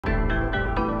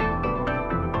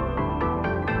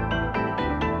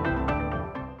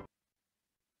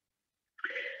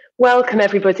Welcome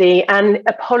everybody, and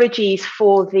apologies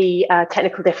for the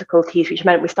technical difficulties which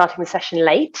meant we're starting the session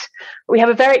late. We have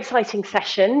a very exciting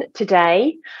session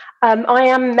today. I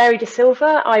am Mary De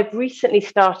Silva. I've recently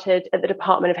started at the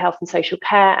Department of Health and Social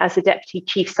Care as the Deputy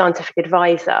Chief Scientific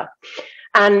Advisor.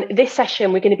 And this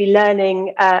session we're going to be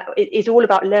learning, it is all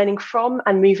about learning from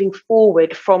and moving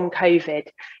forward from COVID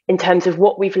in terms of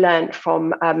what we've learned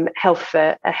from health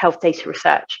data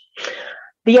research.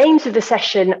 The aims of the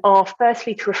session are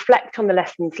firstly to reflect on the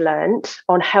lessons learned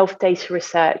on health data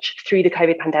research through the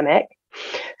COVID pandemic.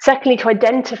 Secondly, to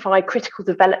identify critical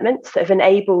developments that have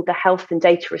enabled the health and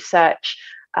data research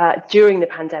during the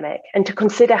pandemic, and to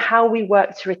consider how we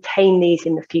work to retain these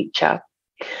in the future.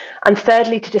 And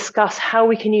thirdly, to discuss how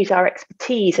we can use our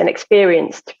expertise and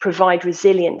experience to provide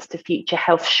resilience to future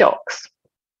health shocks.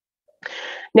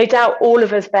 No doubt all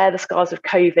of us bear the scars of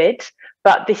COVID,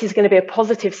 but this is going to be a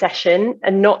positive session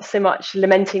and not so much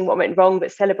lamenting what went wrong,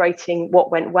 but celebrating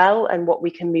what went well and what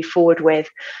we can move forward with.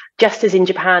 Just as in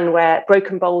Japan, where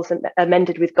broken bowls are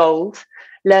mended with gold,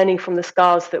 learning from the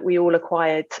scars that we all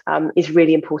acquired is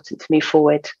really important to move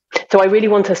forward. So I really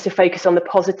want us to focus on the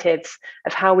positives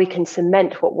of how we can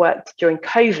cement what worked during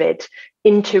COVID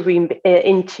into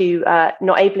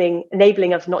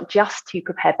enabling us not just to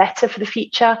prepare better for the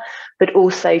future, but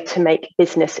also to make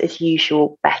business as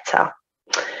usual better.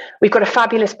 We've got a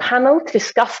fabulous panel to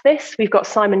discuss this. We've got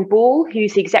Simon Ball,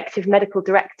 who's the Executive Medical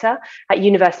Director at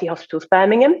University Hospitals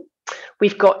Birmingham.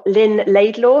 We've got Lynn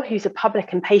Laidlaw, who's a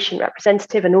public and patient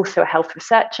representative and also a health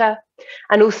researcher,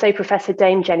 and also Professor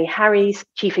Dame Jenny Harries,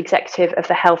 Chief Executive of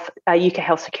the UK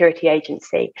Health Security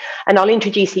Agency. And I'll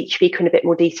introduce each speaker in a bit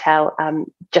more detail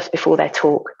just before their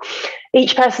talk.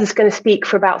 Each person's going to speak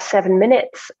for about 7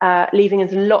 minutes, leaving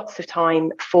us lots of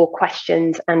time for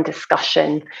questions and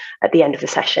discussion at the end of the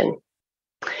session.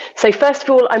 So first of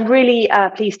all, I'm really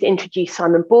pleased to introduce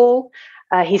Simon Ball.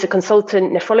 He's a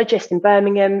consultant nephrologist in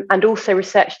Birmingham and also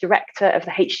research director of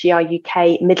the HDR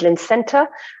UK Midlands Centre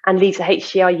and leads the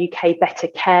HDR UK Better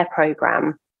Care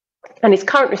programme. And his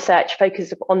current research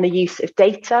focuses on the use of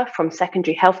data from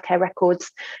secondary healthcare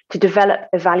records to develop,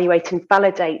 evaluate and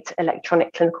validate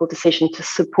electronic clinical decision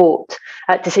support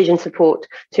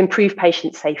to improve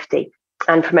patient safety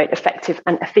and promote effective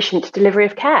and efficient delivery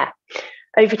of care.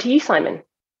 Over to you, Simon.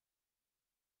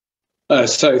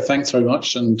 So thanks very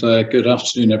much, and good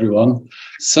afternoon, everyone.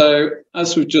 So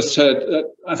as we've just heard,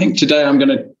 I think today I'm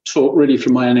going to talk really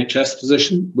from my NHS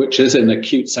position, which is in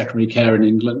acute secondary care in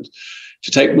England,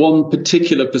 to take one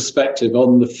particular perspective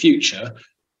on the future.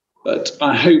 But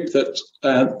I hope that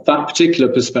that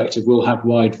particular perspective will have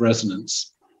wide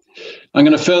resonance. I'm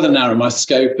going to further narrow my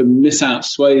scope and miss out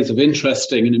swathes of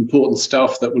interesting and important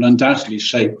stuff that will undoubtedly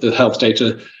shape the health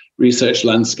data research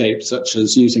landscape, such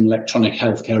as using electronic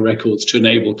healthcare records to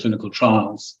enable clinical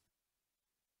trials.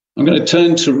 I'm going to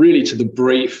turn to the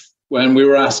brief when we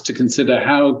were asked to consider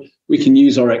how we can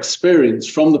use our experience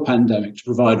from the pandemic to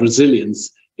provide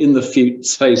resilience in the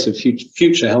face of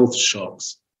future health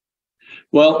shocks.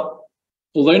 Well,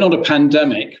 although not a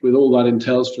pandemic with all that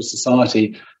entails for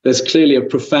society, there's clearly a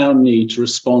profound need to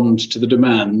respond to the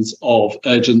demands of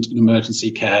urgent and emergency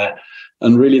care,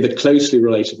 and really the closely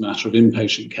related matter of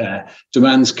inpatient care,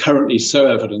 demands currently so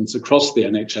evident across the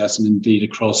NHS and indeed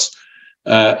across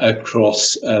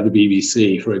the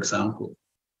BBC, for example.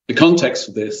 The context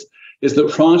of this is that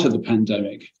prior to the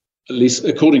pandemic, at least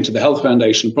according to the Health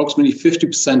Foundation, approximately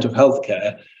 50% of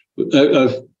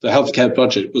the healthcare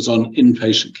budget was on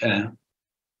inpatient care.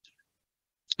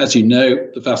 As you know,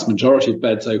 the vast majority of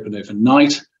beds open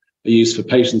overnight are used for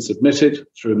patients admitted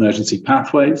through emergency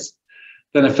pathways.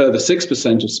 Then a further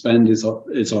 6% of spend is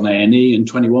on A&E and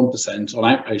 21% on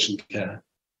outpatient care.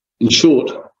 In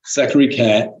short, secondary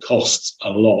care costs a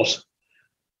lot.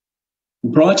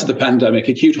 Prior to the pandemic,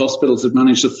 acute hospitals had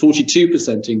managed a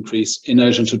 42% increase in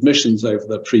urgent admissions over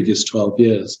the previous 12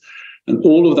 years. And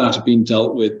all of that had been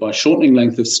dealt with by shortening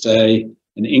length of stay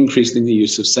and increasing the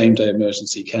use of same-day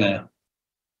emergency care.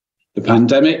 The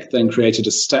pandemic then created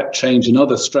a step change in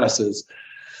other stressors,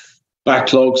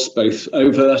 backlogs, both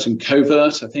overt and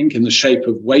covert, I think, in the shape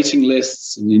of waiting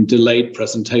lists and in delayed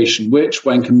presentation, which,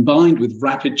 when combined with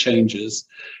rapid changes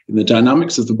in the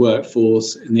dynamics of the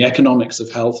workforce, in the economics of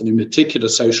health, and in particular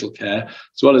social care,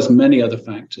 as well as many other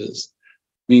factors,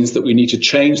 means that we need to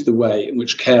change the way in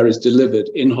which care is delivered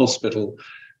in hospital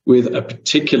with a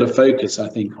particular focus, I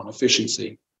think, on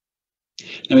efficiency.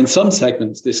 Now, in some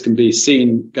segments, this can be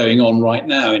seen going on right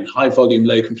now in high-volume,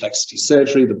 low-complexity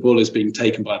surgery. The bull is being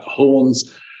taken by the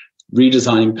horns,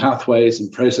 redesigning pathways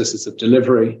and processes of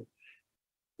delivery.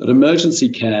 that emergency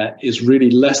care is really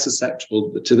less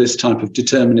susceptible to this type of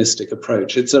deterministic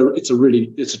approach. It's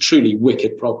a truly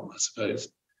wicked problem, I suppose.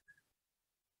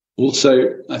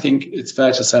 Also, I think it's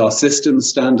fair to say our systems,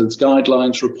 standards,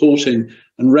 guidelines, reporting,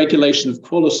 and regulation of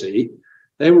quality,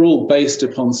 they were all based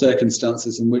upon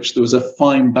circumstances in which there was a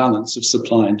fine balance of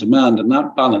supply and demand, and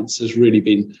that balance has really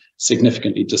been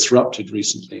significantly disrupted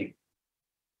recently.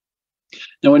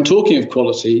 Now, when talking of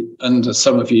quality, and as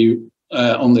some of you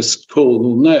on this call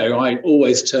will know, I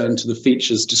always turn to the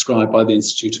features described by the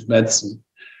Institute of Medicine,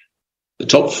 the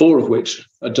top 4 of which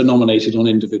are denominated on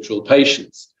individual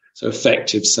patients. So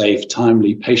effective, safe,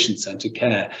 timely, patient-centered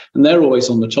care. And they're always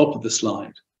on the top of the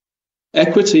slide.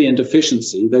 Equity and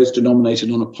efficiency, those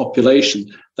denominated on a population,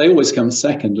 they always come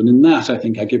second. And in that, I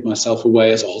think I give myself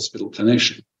away as a hospital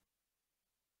clinician.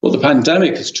 What the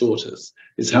pandemic has taught us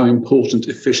is how important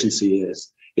efficiency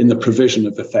is in the provision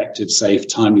of effective, safe,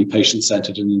 timely,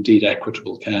 patient-centered, and indeed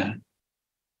equitable care.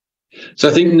 So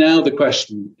I think now the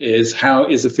question is, how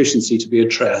is efficiency to be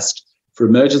addressed for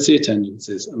emergency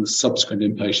attendances and the subsequent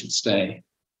inpatient stay,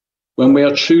 when we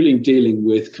are truly dealing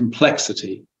with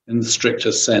complexity in the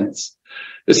strictest sense?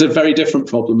 It's a very different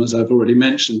problem, as I've already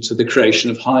mentioned, to the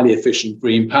creation of highly efficient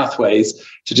green pathways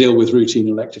to deal with routine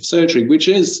elective surgery, which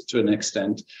is, to an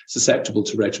extent, susceptible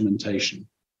to regimentation.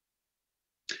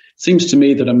 It seems to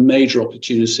me that a major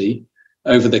opportunity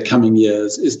over the coming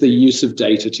years is the use of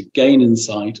data to gain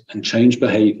insight and change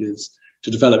behaviours, to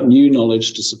develop new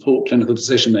knowledge to support clinical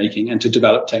decision-making, and to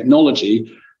develop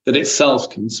technology that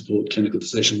itself can support clinical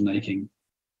decision-making.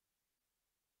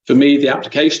 For me, the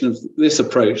application of this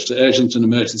approach to urgent and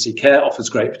emergency care offers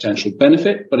great potential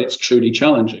benefit, but it's truly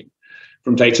challenging,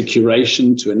 from data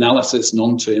curation to analysis and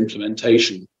on to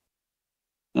implementation.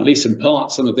 At least in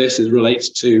part, some of this relates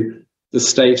to the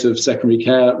state of secondary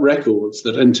care records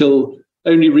that until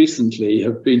only recently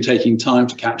have been taking time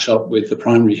to catch up with the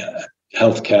primary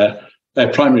healthcare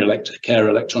primary care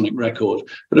electronic record.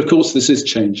 But of course, this is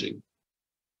changing.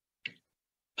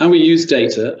 How we use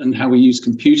data and how we use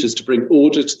computers to bring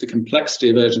order to the complexity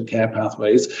of urgent care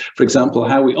pathways, for example,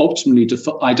 how we optimally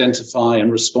identify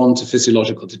and respond to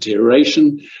physiological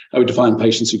deterioration, how we define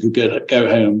patients who could go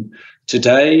home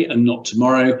today and not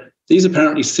tomorrow, these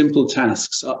apparently simple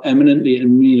tasks are eminently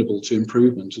amenable to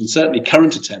improvement, and certainly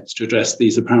current attempts to address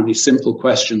these apparently simple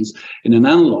questions in an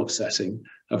analog setting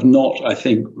have not, I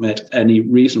think, met any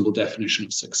reasonable definition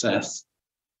of success.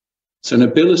 So an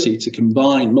ability to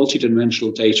combine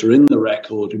multidimensional data in the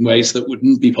record in ways that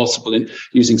wouldn't be possible in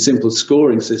using simple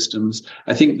scoring systems,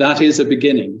 I think that is a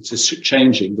beginning to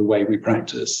changing the way we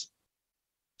practice.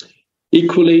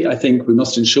 Equally, I think we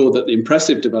must ensure that the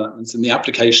impressive developments in the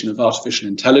application of artificial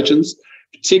intelligence,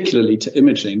 particularly to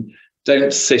imaging,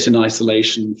 don't sit in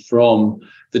isolation from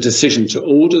the decision to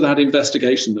order that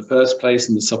investigation in the first place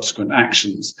and the subsequent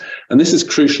actions. And this is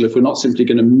crucial if we're not simply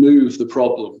going to move the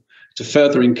problem to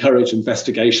further encourage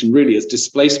investigation really as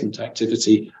displacement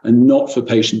activity and not for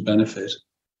patient benefit.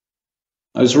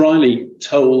 I was wryly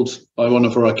told by one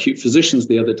of our acute physicians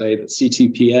the other day that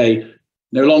CTPA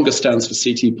no longer stands for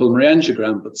CT pulmonary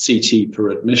angiogram, but CT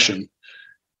per admission.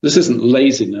 This isn't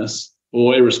laziness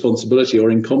or irresponsibility or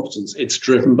incompetence. It's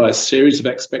driven by a series of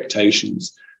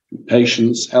expectations from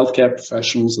patients, healthcare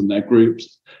professionals and their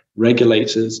groups,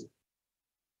 regulators.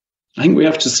 I think we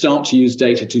have to start to use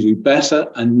data to do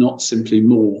better and not simply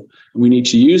more. And we need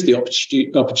to use the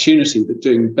opportunity that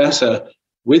doing better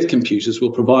with computers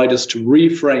will provide us to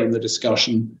reframe the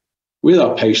discussion with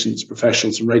our patients,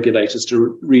 professionals and regulators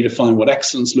to redefine what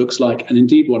excellence looks like and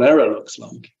indeed what error looks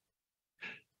like.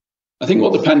 I think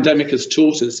what the pandemic has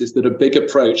taught us is that a big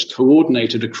approach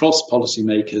coordinated across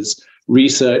policymakers,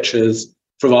 researchers,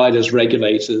 providers,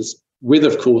 regulators, with,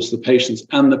 of course, the patients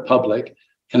and the public,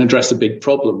 can address a big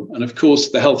problem. And of course,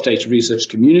 the health data research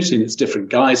community in its different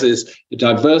guises, the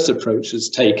diverse approaches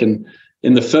taken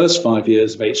in the first 5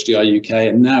 years of HDI UK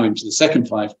and now into the second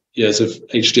 5 years of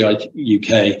HDI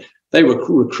UK, they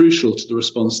were crucial to the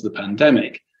response to the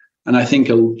pandemic. And I think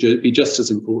it'll be just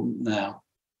as important now.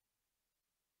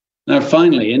 Now,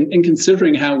 finally, in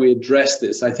considering how we address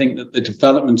this, I think that the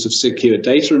development of secure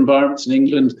data environments in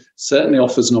England certainly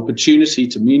offers an opportunity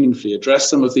to meaningfully address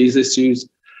some of these issues.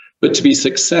 But to be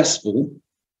successful,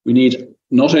 we need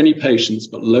not only patients,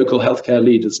 but local healthcare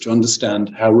leaders to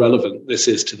understand how relevant this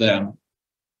is to them.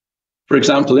 For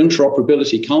example,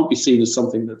 interoperability can't be seen as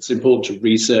something that's important to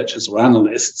researchers or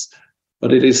analysts,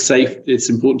 but it is safe. It's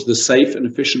important to the safe and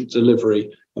efficient delivery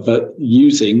of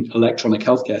using electronic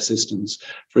healthcare systems,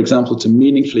 for example, to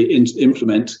meaningfully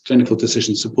implement clinical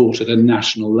decision support at a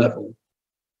national level.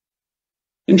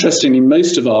 Interestingly,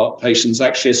 most of our patients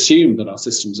actually assume that our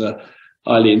systems are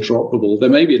highly interoperable. There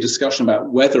may be a discussion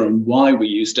about whether and why we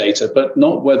use data, but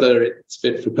not whether it's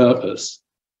fit for purpose.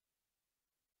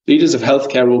 Leaders of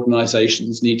healthcare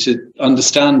organizations need to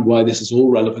understand why this is all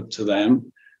relevant to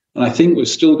them. And I think we've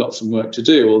still got some work to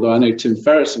do, although I know Tim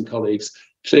Ferriss and colleagues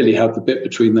clearly have the bit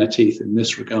between their teeth in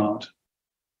this regard.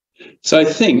 So I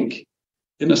think,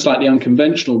 in a slightly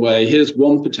unconventional way, here's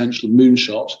one potential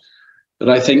moonshot that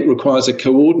I think requires a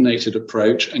coordinated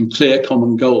approach and clear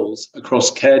common goals across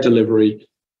care delivery,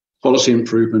 policy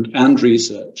improvement, and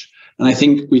research. And I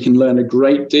think we can learn a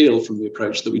great deal from the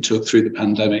approach that we took through the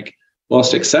pandemic,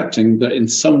 whilst accepting that in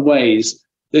some ways,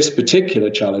 this particular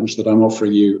challenge that I'm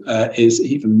offering you is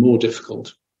even more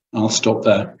difficult. I'll stop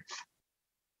there.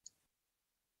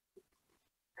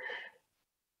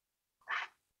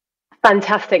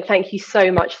 Fantastic. Thank you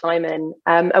so much, Simon.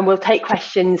 And we'll take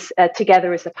questions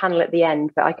together as a panel at the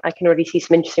end, but I can already see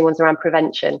some interesting ones around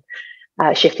prevention,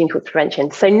 shifting towards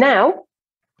prevention. So now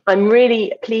I'm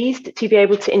really pleased to be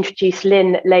able to introduce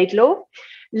Lynn Laidlaw.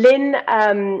 Lynn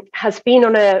has been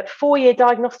on a 4-year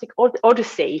diagnostic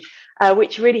odyssey,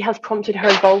 which really has prompted her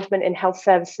involvement in health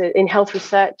services, in health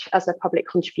research as a public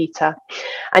contributor.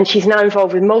 And she's now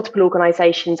involved with multiple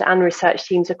organisations and research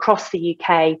teams across the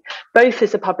UK, both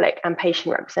as a public and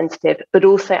patient representative, but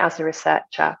also as a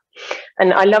researcher.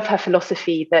 And I love her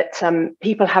philosophy that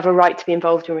people have a right to be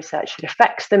involved in research that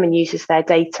affects them and uses their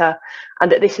data,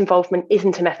 and that this involvement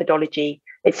isn't a methodology,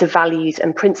 it's a values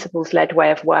and principles-led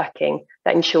way of working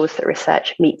that ensures that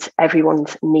research meets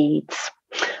everyone's needs.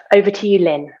 Over to you,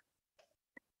 Lynn.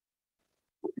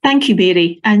 Thank you,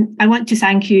 Mary. And I want to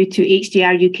thank you to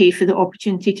HDR UK for the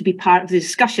opportunity to be part of the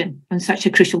discussion on such a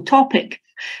crucial topic.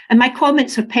 And my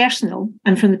comments are personal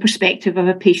and from the perspective of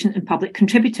a patient and public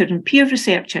contributor and peer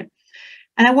researcher.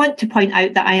 And I want to point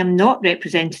out that I am not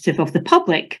representative of the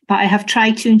public, but I have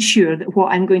tried to ensure that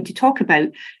what I'm going to talk about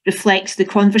reflects the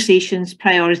conversations,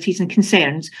 priorities and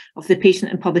concerns of the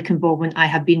patient and public involvement I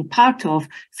have been part of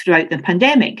throughout the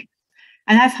pandemic.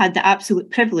 And I've had the absolute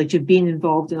privilege of being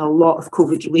involved in a lot of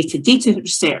COVID-related data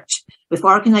research with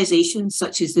organisations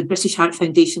such as the British Heart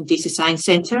Foundation Data Science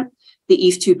Centre, the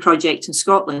EVE2 project in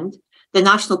Scotland, the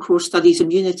National Core Studies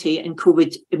Immunity and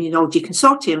COVID Immunology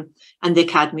Consortium, and the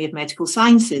Academy of Medical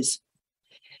Sciences.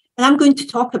 And I'm going to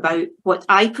talk about what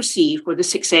I perceive were the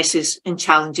successes and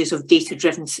challenges of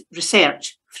data-driven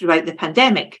research throughout the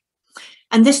pandemic.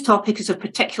 And this topic is of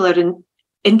particular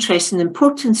interest and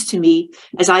importance to me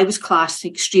as I was classed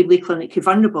extremely clinically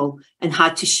vulnerable and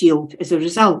had to shield as a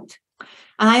result.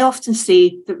 And I often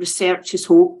say that research is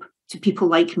hope to people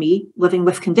like me living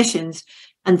with conditions,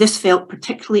 and this felt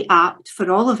particularly apt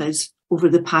for all of us over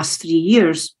the past 3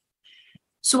 years.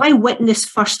 So I witnessed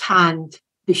firsthand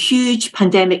the huge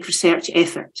pandemic research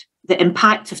effort, the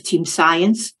impact of team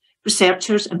science,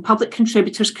 researchers and public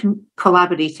contributors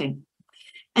collaborating.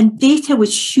 And data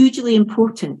was hugely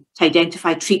important to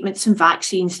identify treatments and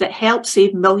vaccines that help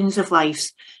save millions of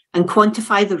lives and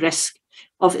quantify the risk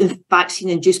of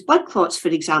vaccine-induced blood clots, for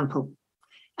example.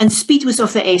 And speed was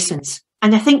of the essence.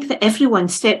 And I think that everyone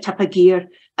stepped up a gear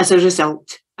as a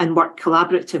result and worked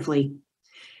collaboratively.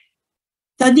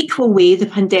 The unequal way the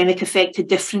pandemic affected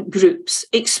different groups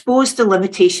exposed the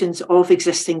limitations of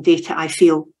existing data, I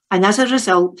feel. And as a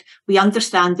result, we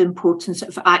understand the importance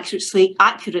of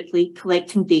accurately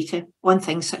collecting data on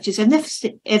things such as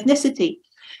ethnicity.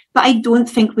 But I don't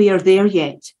think we are there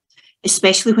yet,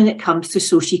 especially when it comes to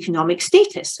socioeconomic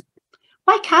status.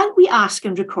 Why can't we ask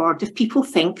and record if people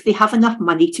think they have enough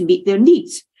money to meet their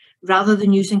needs, rather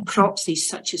than using proxies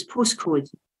such as postcode?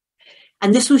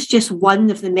 And this was just one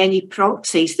of the many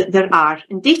proxies that there are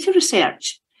in data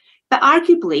research. But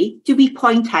arguably, do we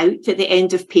point out at the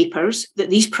end of papers that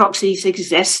these proxies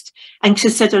exist and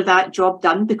consider that job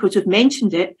done because we've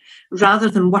mentioned it, rather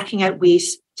than working out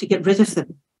ways to get rid of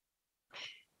them?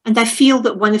 And I feel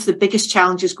that one of the biggest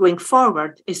challenges going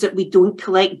forward is that we don't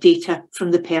collect data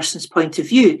from the person's point of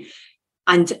view.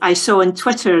 And I saw on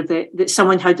Twitter that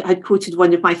someone had quoted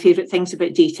one of my favourite things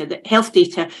about data, that health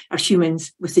data are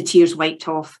humans with the tears wiped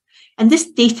off. And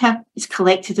this data is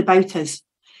collected about us.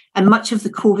 And much of the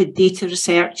COVID data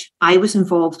research I was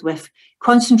involved with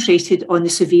concentrated on the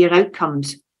severe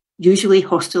outcomes, usually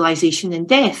hospitalisation and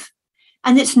death.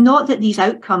 And it's not that these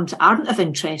outcomes aren't of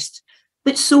interest,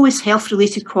 but so is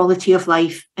health-related quality of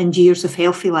life and years of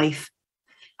healthy life.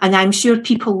 And I'm sure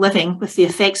people living with the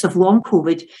effects of long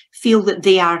COVID feel that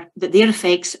their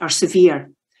effects are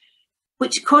severe,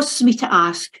 which causes me to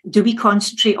ask, do we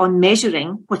concentrate on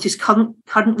measuring what is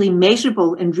currently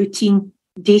measurable in routine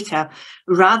data,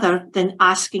 rather than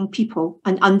asking people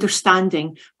and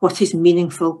understanding what is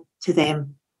meaningful to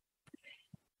them?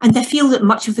 And I feel that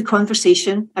much of the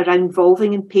conversation around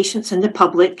involving in patients and the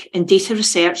public in data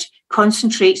research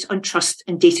concentrates on trust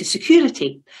and data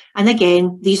security. And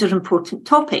again, these are important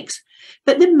topics.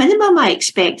 But the minimum I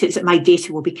expect is that my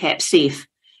data will be kept safe.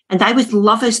 And I would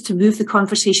love us to move the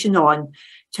conversation on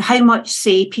to how much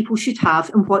say people should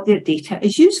have in what their data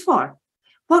is used for.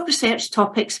 What research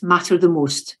topics matter the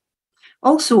most?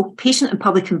 Also, patient and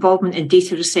public involvement in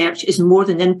data research is more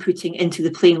than inputting into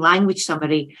the plain language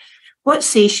summary. What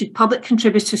say should public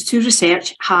contributors to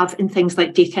research have in things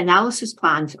like data analysis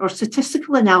plans or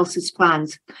statistical analysis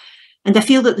plans? And I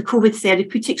feel that the COVID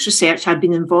therapeutics research I've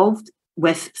been involved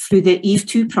with through the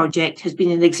EVE2 project has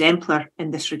been an exemplar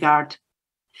in this regard.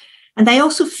 And I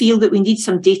also feel that we need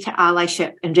some data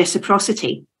allyship and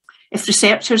reciprocity. If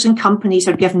researchers and companies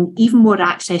are given even more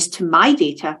access to my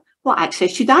data, what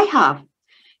access should I have?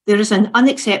 There is an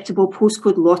unacceptable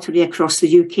postcode lottery across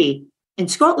the UK. In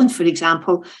Scotland, for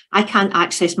example, I can't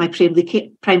access my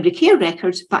primary care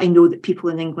records, but I know that people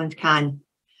in England can.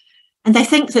 And I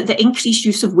think that the increased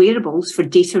use of wearables for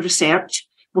data research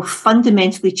will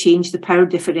fundamentally change the power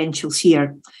differentials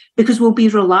here, because we'll be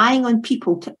relying on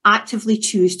people to actively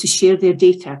choose to share their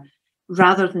data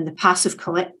rather than the passive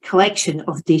collection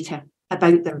of data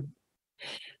about them.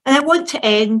 And I want to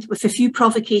end with a few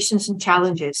provocations and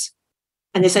challenges.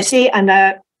 And as I say,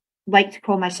 I like to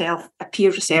call myself a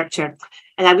peer researcher.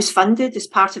 And I was funded as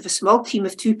part of a small team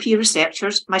of 2 peer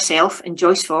researchers, myself and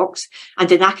Joyce Fox,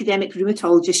 and an academic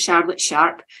rheumatologist, Charlotte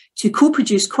Sharp, to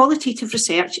co-produce qualitative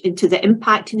research into the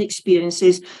impact and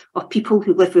experiences of people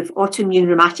who live with autoimmune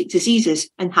rheumatic diseases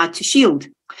and had to shield.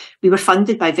 We were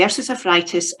funded by Versus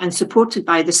Arthritis and supported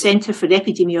by the Centre for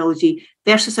Epidemiology,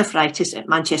 Versus Arthritis at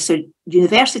Manchester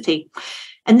University.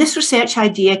 And this research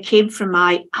idea came from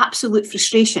my absolute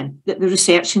frustration that the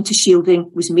research into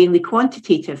shielding was mainly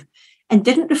quantitative and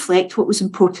didn't reflect what was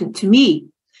important to me.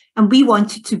 And we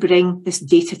wanted to bring this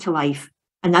data to life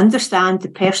and understand the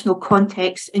personal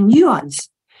context and nuance.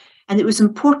 And it was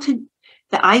important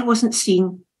that I wasn't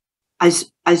seen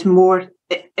as more,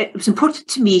 it was important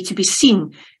to me to be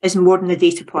seen as more than a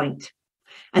data point.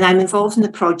 And I'm involved in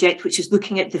the project, which is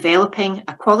looking at developing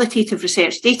a qualitative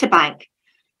research data bank,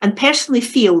 and personally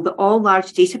feel that all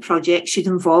large data projects should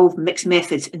involve mixed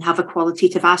methods and have a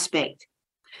qualitative aspect.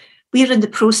 We are in the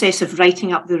process of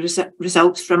writing up the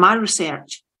results from our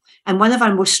research, and one of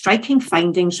our most striking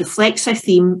findings reflects a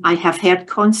theme I have heard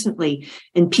constantly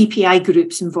in PPI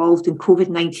groups involved in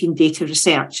COVID-19 data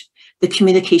research, the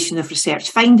communication of research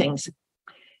findings.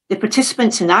 The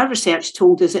participants in our research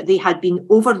told us that they had been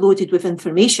overloaded with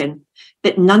information,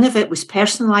 but none of it was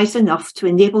personalised enough to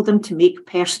enable them to make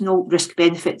personal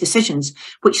risk-benefit decisions,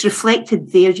 which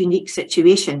reflected their unique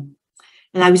situation.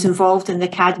 And I was involved in the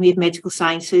Academy of Medical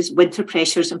Sciences Winter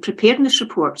Pressures and Preparedness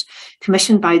reports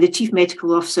commissioned by the Chief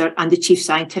Medical Officer and the Chief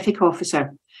Scientific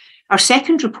Officer. Our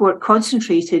second report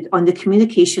concentrated on the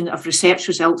communication of research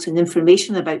results and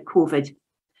information about COVID.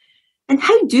 And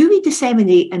how do we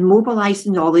disseminate and mobilise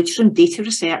the knowledge from data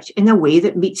research in a way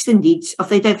that meets the needs of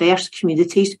the diverse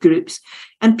communities, groups,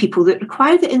 and people that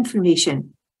require the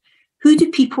information? Who do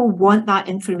people want that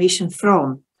information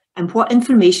from? And what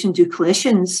information do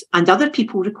clinicians and other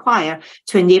people require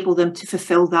to enable them to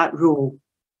fulfil that role?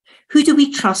 Who do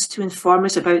we trust to inform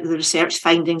us about the research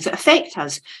findings that affect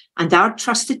us? And are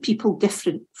trusted people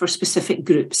different for specific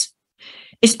groups?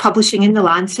 Is publishing in The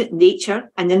Lancet,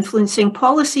 Nature, and influencing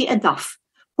policy enough?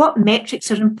 What metrics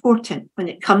are important when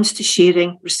it comes to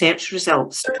sharing research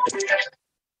results?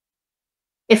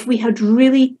 If we had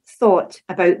really thought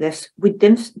about this, would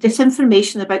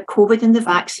disinformation about COVID and the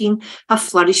vaccine have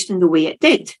flourished in the way it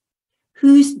did?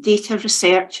 Whose data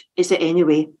research is it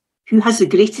anyway? Who has the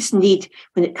greatest need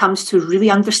when it comes to really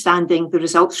understanding the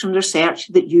results from research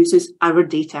that uses our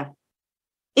data?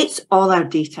 It's all our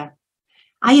data.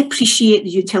 I appreciate the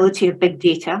utility of big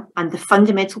data and the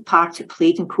fundamental part it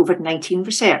played in COVID-19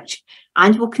 research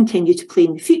and will continue to play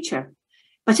in the future.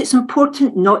 But it's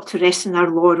important not to rest on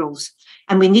our laurels,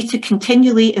 and we need to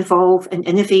continually evolve and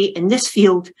innovate in this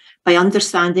field by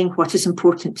understanding what is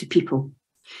important to people.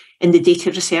 In the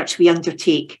data research we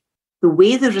undertake, the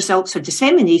way the results are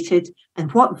disseminated,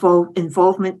 and what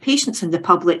involvement patients and the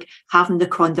public have in the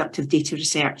conduct of data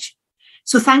research.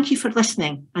 So thank you for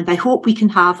listening, and I hope we can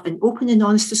have an open and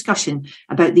honest discussion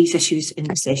about these issues in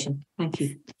the session. Thank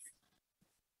you.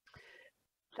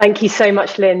 Thank you so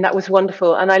much, Lynn. That was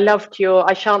wonderful. And I loved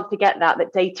I shan't forget that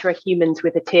data are humans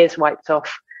with the tears wiped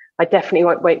off. I definitely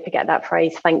won't forget that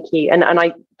phrase. Thank you. And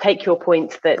I take your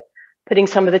point that putting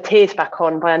some of the tears back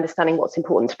on by understanding what's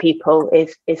important to people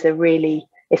is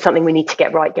something we need to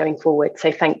get right going forward.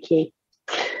 So thank you.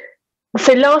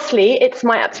 So lastly, it's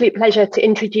my absolute pleasure to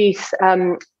introduce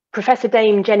Professor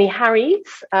Dame Jenny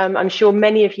Harries. I'm sure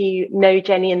many of you know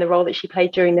Jenny in the role that she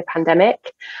played during the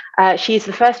pandemic. She is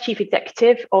the first Chief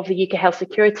Executive of the UK Health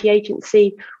Security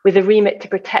Agency, with a remit to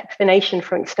protect the nation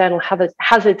from external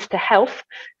hazards to health.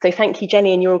 So thank you,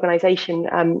 Jenny, and your organisation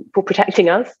for protecting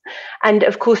us. And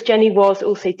of course, Jenny was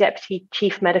also Deputy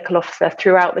Chief Medical Officer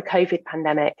throughout the COVID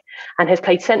pandemic and has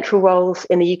played central roles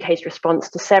in the UK's response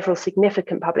to several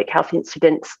significant public health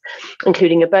incidents,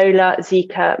 including Ebola,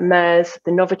 Zika, MERS,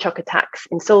 the Novichok attacks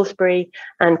in Salisbury,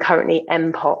 and currently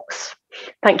Mpox.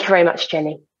 Thank you very much,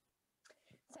 Jenny.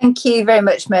 Thank you very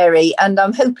much, Mary. And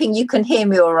I'm hoping you can hear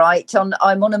me all right.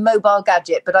 I'm on a mobile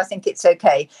gadget, but I think it's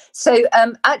okay. So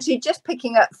actually, just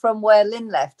picking up from where Lynn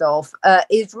left off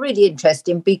is really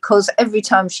interesting, because every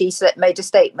time she made a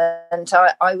statement,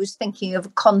 I was thinking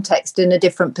of context in a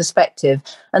different perspective.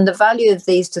 And the value of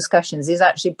these discussions is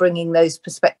actually bringing those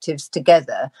perspectives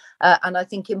together. And I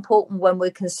think important when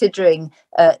we're considering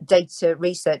data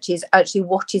research is actually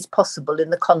what is possible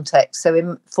in the context.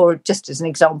 So for just as an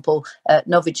example,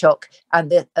 Novichok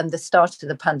and the start of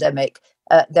the pandemic,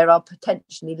 there are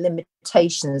potentially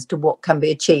limitations to what can be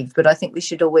achieved, but I think we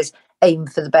should always aim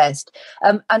for the best.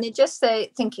 And in just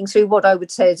thinking through what I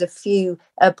would say is a few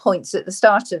points at the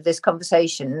start of this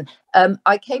conversation,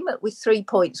 I came up with 3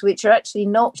 points which are actually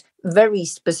not very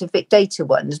specific data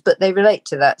ones, but they relate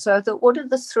to that. So I thought, what are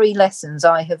the 3 lessons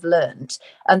I have learned?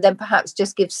 And then perhaps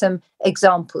just give some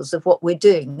examples of what we're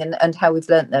doing and how we've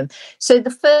learned them. So the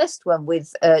first one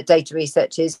with data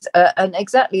research is, and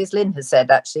exactly as Lynn has said,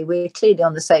 actually, we're clearly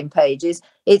on the same page, is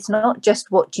it's not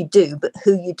just what you do, but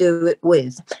who you do it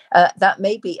with. That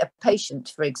may be a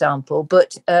patient, for example,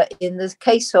 but in the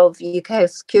case of UK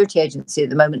Health Security Agency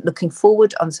at the moment, looking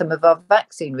forward on some of our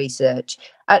vaccine research,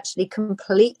 actually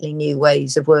completely new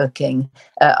ways of working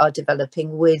are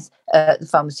developing with the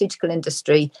pharmaceutical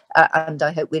industry and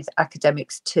I hope with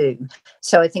academics too.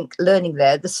 So I think learning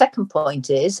there. The second point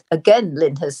is, again,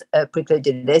 Lynn has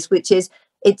precluded this, which is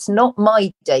it's not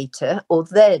my data or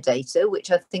their data, which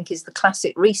I think is the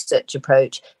classic research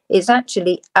approach. It's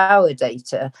actually our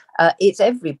data. It's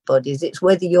everybody's. It's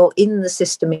whether you're in the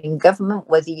system in government,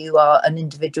 whether you are an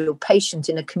individual patient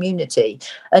in a community.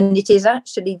 And it is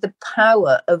actually the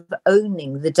power of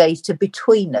owning the data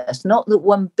between us, not that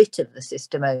one bit of the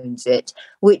system owns it,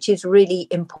 which is really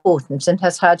important and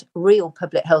has had real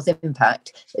public health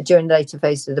impact during the later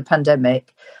phase of the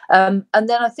pandemic. And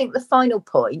then I think the final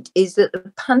point is that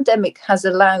the pandemic has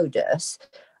allowed us,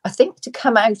 I think, to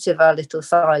come out of our little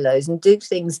silos and do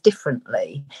things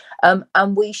differently.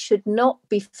 And we should not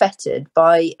be fettered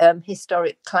by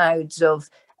historic clouds of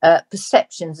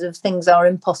perceptions of things are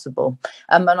impossible.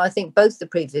 And I think both the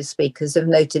previous speakers have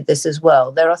noted this as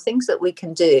well. There are things that we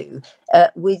can do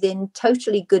within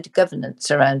totally good governance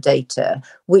around data,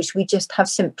 which we just have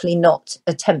simply not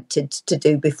attempted to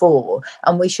do before.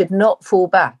 And we should not fall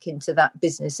back into that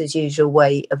business as usual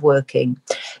way of working.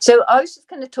 So I was just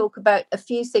going to talk about a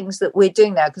few things that we're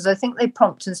doing now, because I think they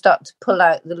prompt and start to pull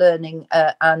out the learning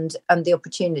and the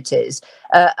opportunities.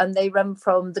 And they run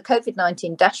from the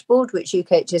COVID-19 dashboard, which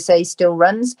UKHSA still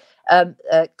runs,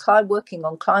 working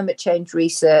on climate change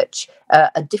research,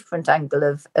 a different angle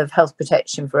of health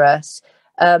protection for us,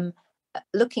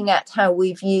 looking at how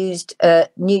we've used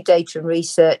new data and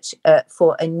research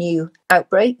for a new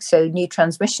outbreak, so new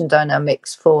transmission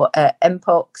dynamics for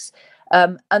Mpox,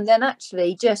 and then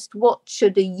actually just what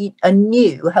should a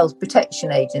new health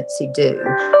protection agency do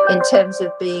in terms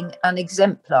of being an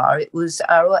exemplar. It was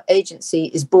our agency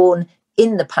is born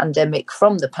in the pandemic,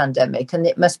 from the pandemic, and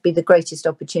it must be the greatest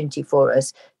opportunity for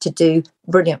us to do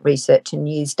brilliant research and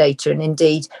use data. And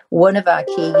indeed, one of our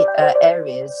key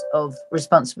areas of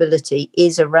responsibility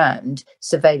is around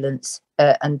surveillance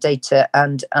and data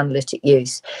and analytic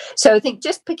use. So I think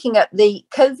just picking up the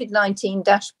COVID-19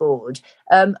 dashboard,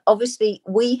 obviously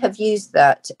we have used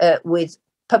that with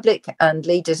public and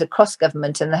leaders across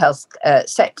government and the health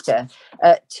sector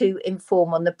to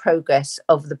inform on the progress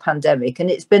of the pandemic.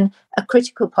 And it's been a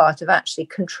critical part of actually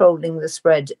controlling the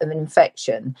spread of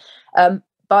infection.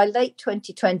 By late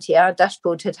 2020, our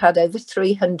dashboard had over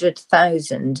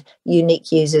 300,000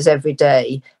 unique users every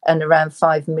day and around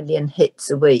 5 million hits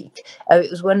a week.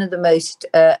 It was one of the most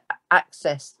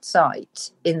accessed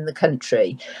sites in the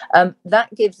country.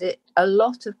 That gives it a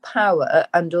lot of power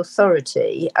and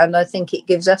authority, and I think it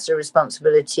gives us a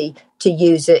responsibility to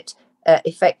use it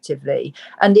effectively.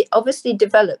 And it obviously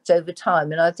developed over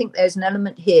time, and I think there's an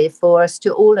element here for us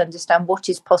to all understand what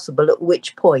is possible at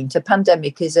which point. A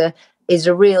pandemic is is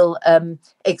a real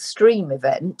extreme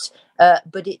event,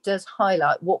 but it does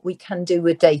highlight what we can do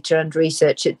with data and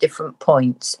research at different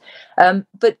points.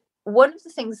 But one of the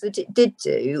things that it did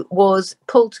do was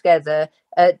pull together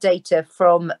data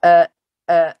from a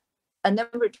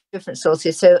number of different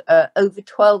sources, so over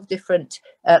 12 different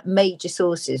major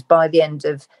sources by the end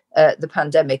of the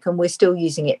pandemic, and we're still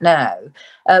using it now.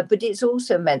 But it's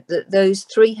also meant that those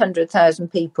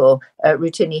 300,000 people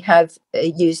routinely have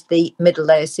used the middle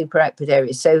layer super output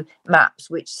areas, so MAPS,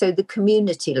 so the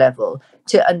community level,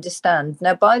 to understand.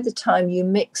 Now, by the time you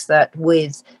mix that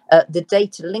with the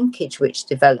data linkage which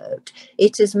developed,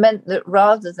 it has meant that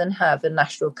rather than have a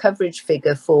national coverage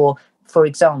figure for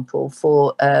example,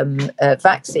 for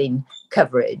vaccine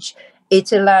coverage,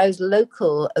 it allows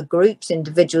local groups,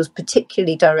 individuals,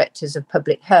 particularly directors of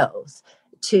public health,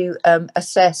 to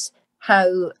assess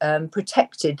how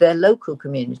protected their local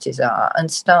communities are and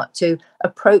start to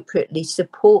appropriately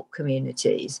support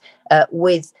communities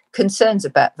with concerns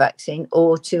about vaccine,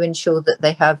 or to ensure that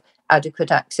they have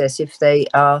adequate access if they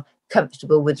are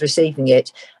comfortable with receiving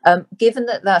it. Given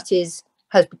that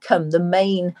has become the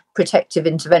main protective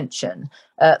intervention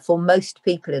for most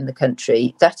people in the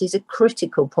country, that is a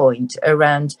critical point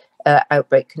around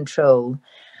outbreak control.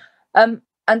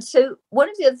 And so one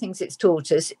of the other things it's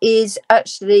taught us is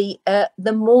actually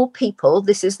the more people,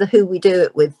 this is the who we do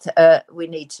it with, we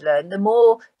need to learn, the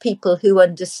more people who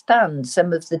understand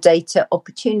some of the data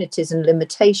opportunities and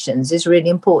limitations is really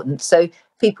important. So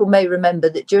people may remember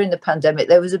that during the pandemic,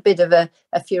 there was a bit of a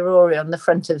furore on the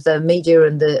front of the media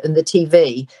and the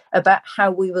TV about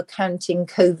how we were counting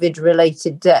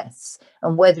COVID-related deaths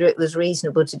and whether it was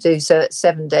reasonable to do so at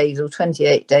 7 days or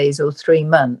 28 days or 3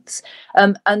 months.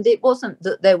 And it wasn't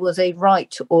that there was a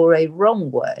right or a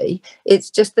wrong way.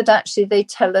 It's just that actually they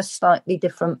tell us slightly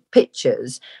different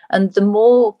pictures. And the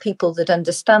more people that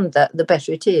understand that, the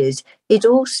better it is. It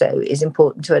also is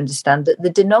important to understand that the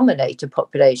denominator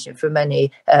population for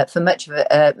many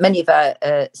of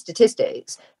our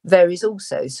statistics varies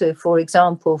also. So, for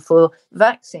example, for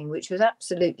vaccine, which was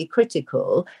absolutely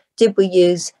critical, did we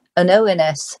use an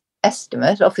ONS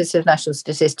estimate, Office of National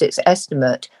Statistics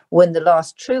estimate, when the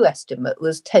last true estimate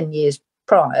was 10 years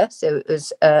prior? So it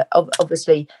was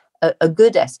obviously a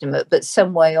good estimate, but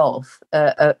some way off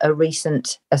a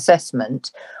recent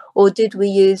assessment. Or did we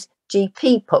use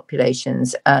GP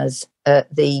populations as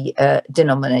the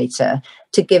denominator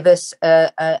to give us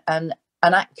an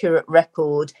accurate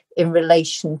record in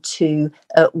relation to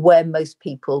where most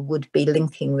people would be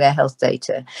linking their health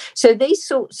data? So these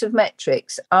sorts of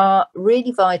metrics are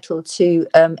really vital to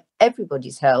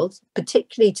everybody's health,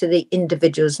 particularly to the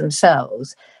individuals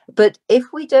themselves. But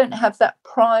if we don't have that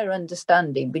prior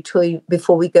understanding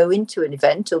before we go into an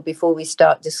event or before we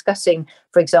start discussing,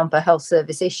 for example, a health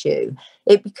service issue,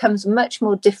 it becomes much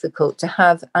more difficult to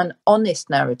have an honest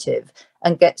narrative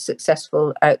and get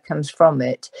successful outcomes from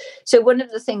it. So one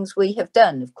of the things we have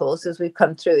done, of course, as we've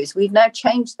come through, is we've now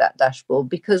changed that dashboard,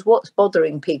 because what's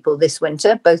bothering people this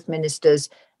winter, both ministers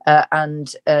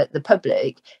and the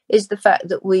public, is the fact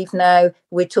that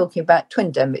we're talking about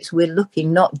twindemics. We're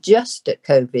looking not just at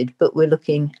COVID, but we're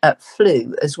looking at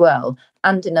flu as well,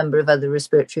 and a number of other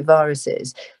respiratory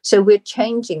viruses. So we're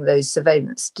changing those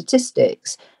surveillance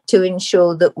statistics to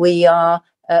ensure that we are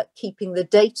keeping the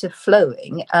data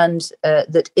flowing, and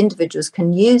that individuals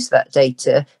can use that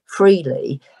data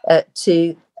freely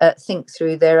to think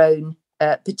through their own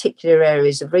particular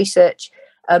areas of research.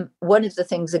 One of the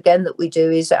things, again, that we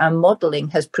do is our modelling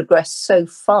has progressed so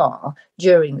far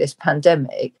during this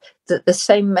pandemic that the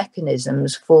same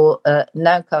mechanisms for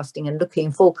nowcasting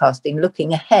and forecasting,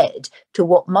 looking ahead to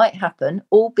what might happen,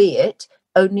 albeit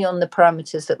only on the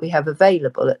parameters that we have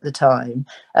available at the time,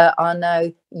 are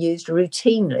now used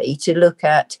routinely to look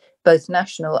at both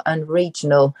national and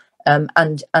regional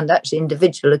and actually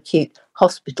individual acute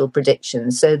hospital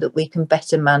predictions, so that we can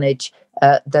better manage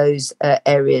those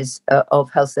areas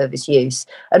of health service use.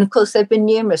 And of course, there have been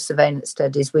numerous surveillance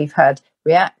studies. We've had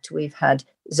REACT, we've had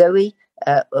Zoe,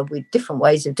 with different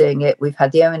ways of doing it. We've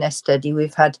had the ONS study,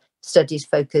 we've had studies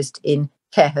focused in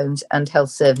care homes and health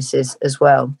services as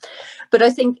well. But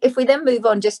I think if we then move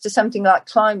on just to something like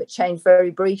climate change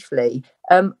very briefly,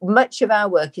 much of our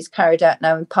work is carried out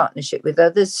now in partnership with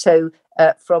others, so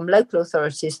from local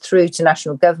authorities through to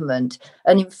national government.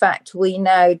 And in fact, we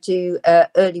now do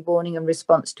early warning and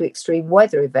response to extreme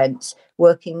weather events,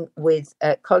 working with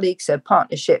colleagues, a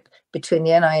partnership between the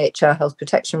NIHR Health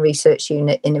Protection Research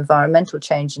Unit in Environmental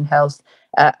Change and Health,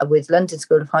 with London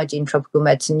School of Hygiene, Tropical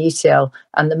Medicine, UCL,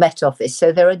 and the Met Office.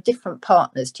 So there are different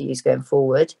partners to use going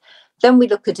forward. Then we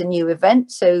look at a new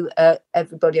event. So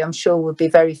everybody, I'm sure, will be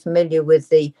very familiar with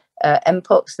the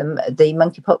Mpox, the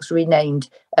monkeypox renamed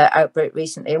outbreak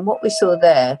recently. And what we saw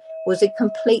there was a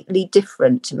completely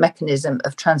different mechanism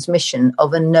of transmission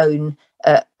of a known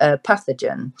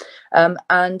pathogen.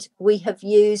 And we have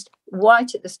used,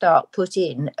 right at the start, put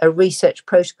in a research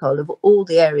protocol of all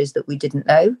the areas that we didn't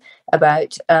know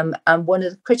about. And one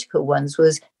of the critical ones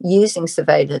was using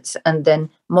surveillance and then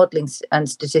modelling and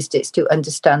statistics to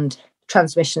understand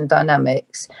transmission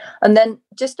dynamics. And then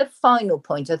just a final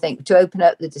point, I think, to open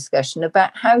up the discussion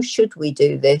about how should we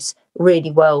do this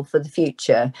really well for the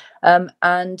future.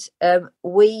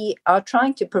 We are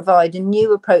trying to provide a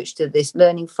new approach to this,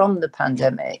 learning from the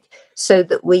pandemic, so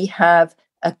that we have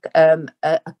a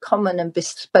common and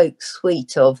bespoke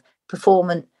suite of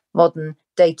performant, modern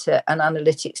data and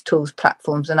analytics tools,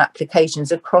 platforms and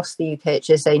applications across the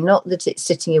UKHSA, not that it's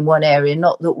sitting in one area,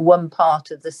 not that one part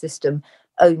of the system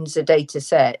owns a data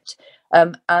set,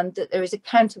 and that there is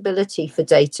accountability for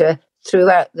data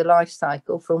throughout the life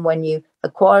cycle, from when you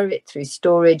acquire it through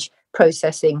storage,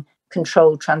 processing,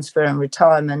 control, transfer and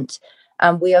retirement.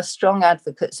 And we are strong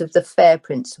advocates of the FAIR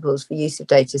principles for use of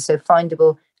data, so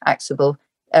findable, accessible,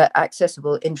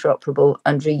 interoperable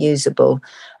and reusable.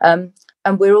 And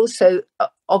we're also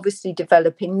obviously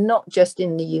developing, not just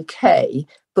in the UK,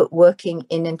 but working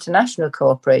in international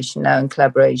cooperation now and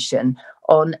collaboration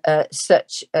on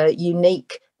such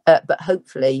unique, but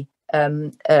hopefully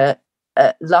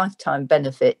lifetime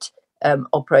benefit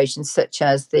operations, such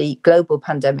as the Global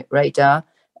Pandemic Radar,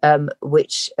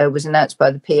 which was announced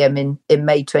by the PM in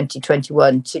May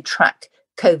 2021 to track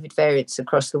COVID variants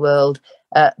across the world,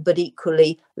 but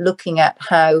equally looking at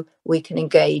how we can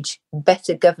engage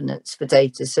better governance for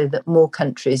data so that more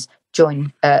countries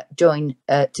join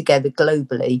together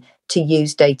globally to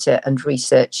use data and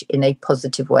research in a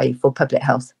positive way for public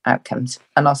health outcomes.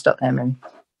 And I'll stop there, Mary.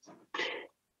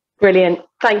 Brilliant.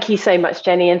 Thank you so much,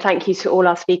 Jenny, and thank you to all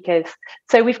our speakers.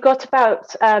 So we've got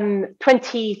about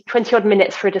 20 odd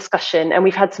minutes for a discussion, and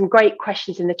we've had some great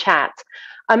questions in the chat.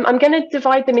 I'm going to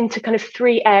divide them into kind of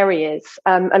three areas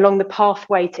along the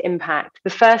pathway to impact. The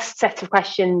first set of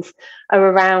questions are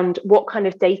around what kind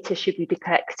of data should we be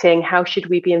collecting? How should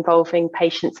we be involving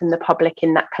patients and the public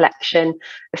in that collection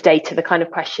of data? The kind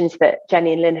of questions that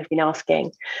Jenny and Lynn have been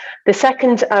asking. The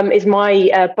second is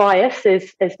my bias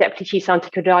as Deputy Chief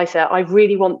Scientific Advisor. I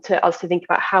really want us to think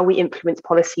about how we influence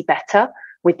policy better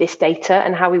with this data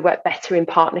and how we work better in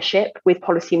partnership with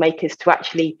policymakers to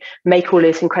actually make all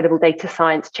this incredible data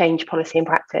science change policy and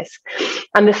practice.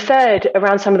 And the third,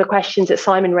 around some of the questions that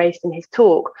Simon raised in his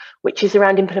talk, which is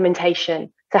around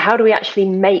implementation. So how do we actually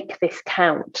make this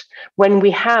count? When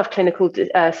we have clinical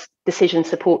decision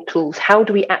support tools, how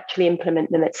do we actually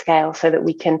implement them at scale so that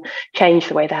we can change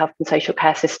the way the health and social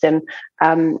care system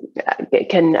can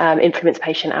influence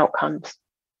patient outcomes?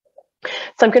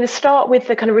 So I'm going to start with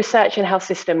the kind of research and health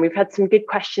system. We've had some good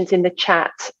questions in the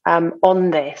chat on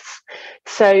this.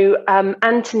 So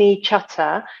Anthony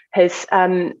Chutter has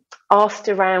asked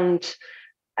around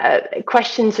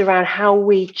questions around how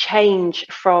we change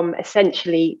from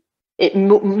essentially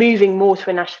moving more to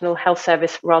a national health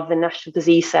service rather than national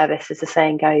disease service, as the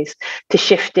saying goes, to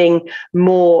shifting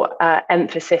more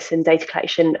emphasis and data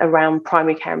collection around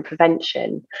primary care and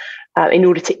prevention in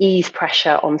order to ease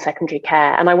pressure on secondary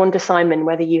care. And I wonder, Simon,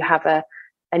 whether you have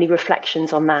any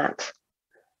reflections on that.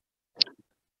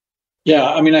 Yeah,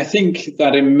 I mean, I think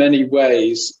that in many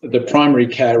ways, the primary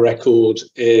care record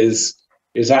is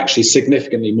actually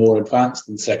significantly more advanced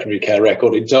than secondary care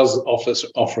record. It does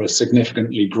offer us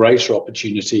significantly greater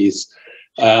opportunities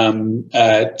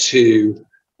to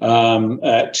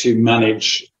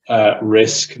manage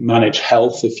risk, manage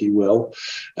health, if you will.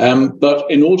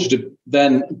 But in order to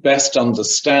then best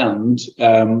understand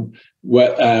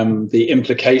the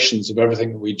implications of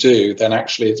everything that we do, then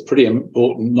actually it's pretty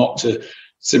important not to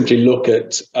simply look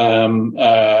at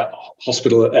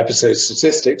hospital episode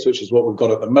statistics, which is what we've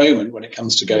got at the moment when it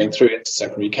comes to going through into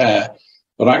secondary care,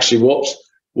 but actually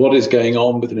what is going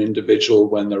on with an individual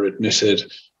when they're admitted,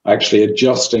 actually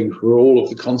adjusting for all of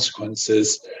the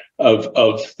consequences of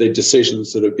the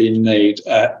decisions that have been made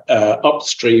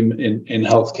upstream in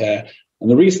healthcare. And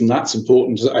the reason that's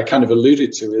important, as I kind of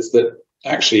alluded to, is that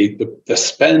actually the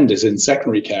spend is in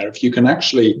secondary care. If you can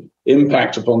actually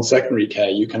impact upon secondary care,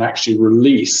 you can actually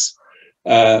release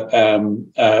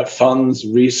funds,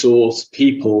 resource,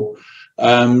 people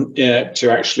to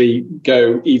actually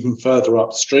go even further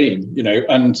upstream,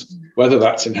 and whether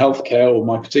that's in healthcare or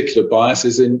my particular bias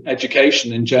is in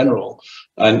education in general,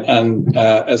 and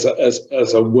as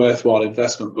a worthwhile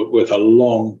investment, but with a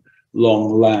long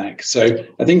long lag. So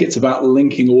I think it's about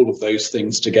linking all of those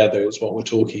things together is what we're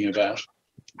talking about.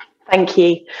 Thank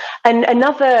you. And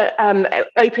another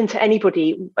open to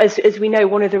anybody, as we know,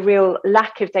 one of the real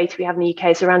lack of data we have in the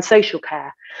UK is around social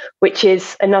care, which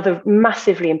is another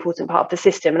massively important part of the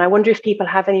system. And I wonder if people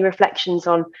have any reflections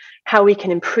on how we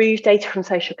can improve data from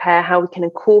social care, how we can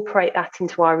incorporate that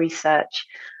into our research.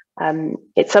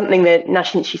 It's something that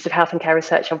National Institutes of Health and Care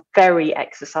Research are very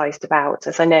exercised about,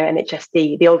 as I know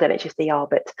NHSD, the old NHSD are,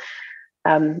 but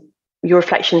your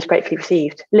reflections gratefully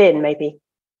received. Lynn, maybe.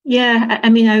 Yeah,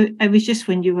 I mean, I was just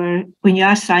when you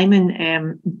asked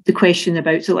Simon the question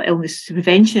about sort of illness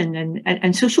prevention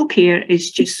and social care is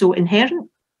just so inherent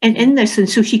in this and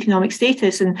socioeconomic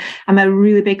status. And I'm a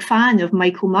really big fan of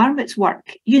Michael Marmot's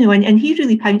work, and he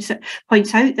really points out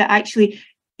that actually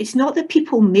it's not that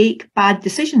people make bad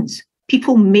decisions.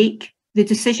 People make the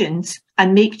decisions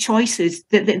and make choices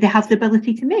that they have the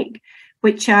ability to make,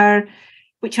 which are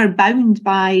bound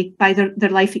by their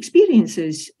life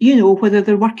experiences, whether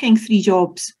they're working 3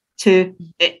 jobs to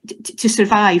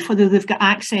survive, whether they've got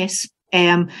access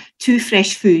to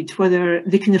fresh food, whether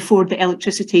they can afford the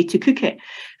electricity to cook it.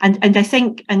 And I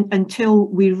think until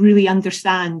we really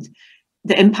understand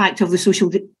the impact of the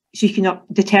socioeconomic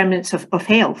determinants of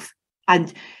health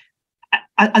and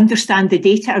understand the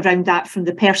data around that from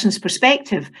the person's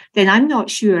perspective, then I'm not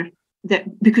sure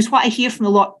that, because what I hear from a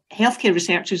lot of healthcare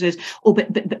researchers is, but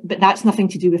that's nothing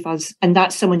to do with us and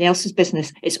that's someone else's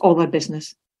business. It's all our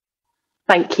business.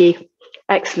 Thank you.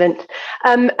 Excellent.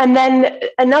 And then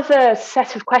another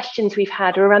set of questions we've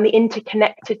had are around the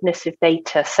interconnectedness of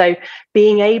data. So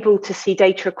being able to see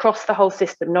data across the whole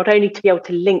system, not only to be able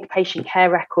to link patient care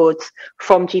records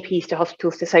from GPs to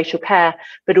hospitals to social care,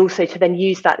 but also to then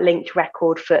use that linked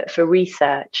record for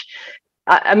research.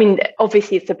 I mean,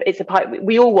 obviously, it's a part.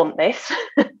 We all want this.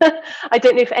 I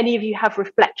don't know if any of you have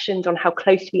reflections on how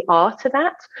close we are to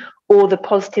that, or the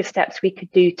positive steps we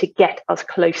could do to get us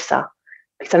closer.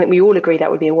 Because I think we all agree that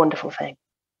would be a wonderful thing.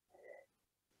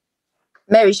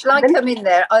 Mary, shall I come in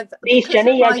there? Please,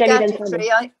 Jenny. Yeah, Jenny.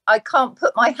 Then I can't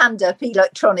put my hand up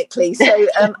electronically, so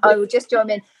I will just join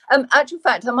in. Actual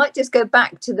fact, I might just go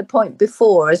back to the point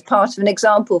before as part of an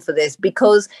example for this,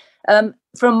 because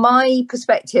from my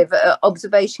perspective,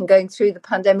 observation going through the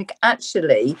pandemic,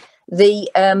 actually, the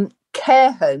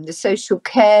care home, the social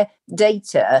care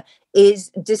data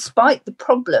is, despite the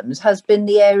problems, has been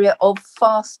the area of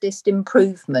fastest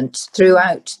improvement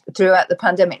throughout the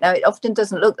pandemic. Now, it often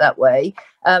doesn't look that way,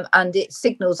 and it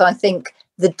signals, I think,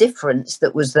 the difference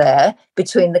that was there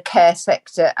between the care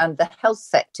sector and the health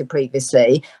sector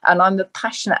previously. And I'm a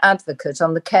passionate advocate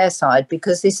on the care side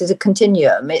because this is a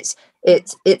continuum. It's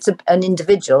an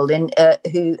individual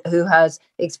who has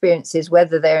experiences,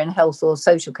 whether they're in health or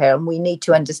social care, and we need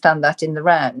to understand that in the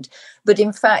round. But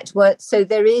in fact, so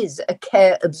there is a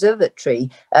care observatory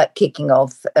kicking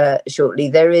off shortly.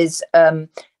 There is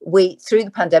through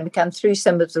the pandemic and through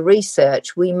some of the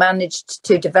research, we managed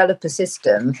to develop a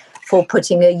system for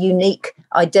putting a unique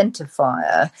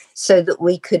identifier so that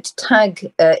we could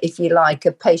tag, if you like,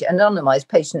 an anonymised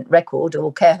patient record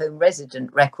or care home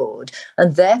resident record,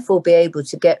 and therefore be able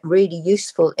to get really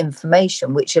useful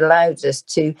information which allows us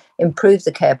to improve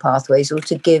the care pathways or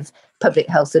to give public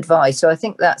health advice. So I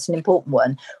think that's an important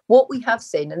one. What we have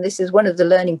seen, and this is one of the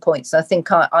learning points I think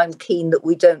I'm keen that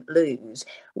we don't lose,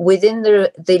 within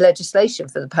the legislation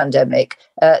for the pandemic,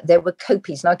 there were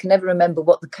COPIs, and I can never remember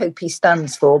what the COPI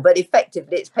stands for, but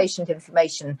effectively it's patient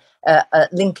information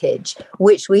linkage,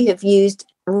 which we have used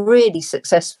really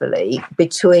successfully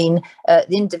between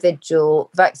the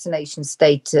individual, vaccination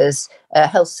status,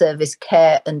 health service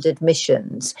care and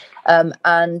admissions.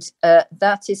 And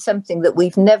that is something that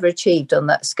we've never achieved on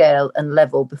that scale and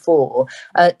level before,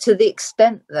 to the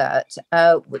extent that,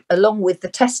 along with the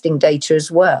testing data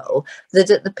as well, that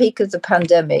at the peak of the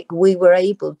pandemic, we were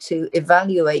able to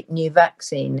evaluate new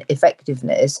vaccine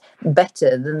effectiveness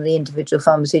better than the individual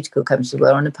pharmaceutical companies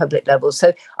were on a public level.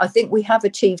 So I think we have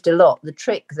achieved a lot. The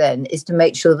trick then is to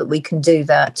make sure that we can do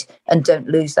that and don't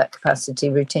lose that capacity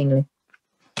routinely.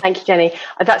 Thank you, Jenny.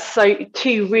 That's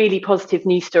two really positive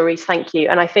news stories. Thank you.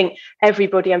 And I think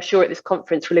everybody, I'm sure, at this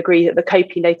conference will agree that the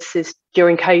COPI notices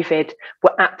during COVID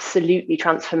were absolutely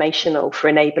transformational for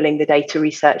enabling the data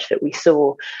research that we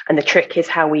saw. And the trick is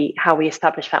how we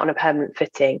establish that on a permanent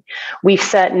footing. We've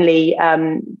certainly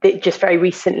just very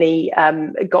recently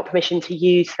got permission to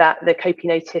use the COPI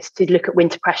notice to look at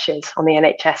winter pressures on the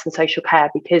NHS and social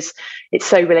care, because it's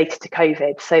so related to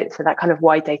COVID. So that kind of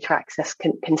wide data access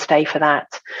can stay for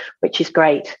that, which is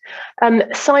great.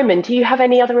 Simon, do you have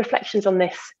any other reflections on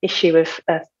this issue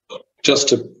of just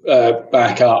to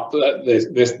back up,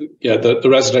 the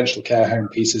residential care home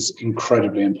piece is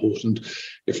incredibly important.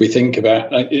 If we think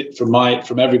about it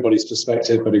from everybody's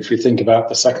perspective, but if we think about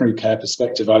the secondary care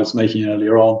perspective I was making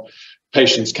earlier on,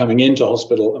 patients coming into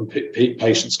hospital and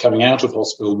patients coming out of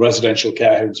hospital, residential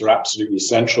care homes are absolutely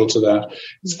central to that.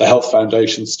 It's the Health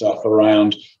Foundation stuff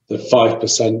around the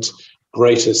 5%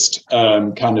 greatest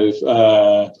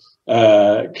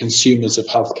consumers of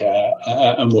healthcare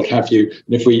and what have you.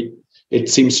 And it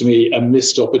seems to me a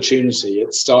missed opportunity.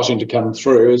 It's starting to come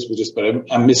through as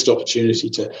a missed opportunity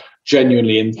to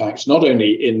genuinely impact not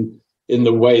only in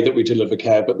the way that we deliver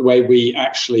care, but the way we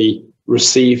actually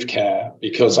receive care,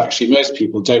 because actually most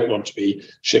people don't want to be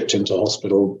shipped into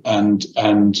hospital and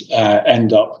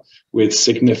end up with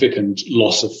significant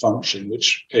loss of function,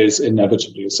 which is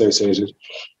inevitably associated.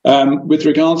 With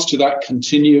regards to that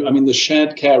the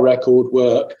shared care record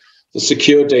work, the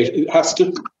secure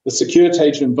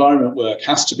data environment work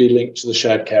has to be linked to the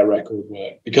shared care record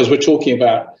work, because we're talking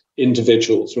about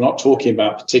individuals. We're not talking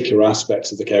about particular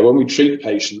aspects of the care. When we treat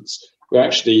patients, we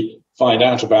actually find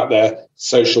out about their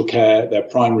social care, their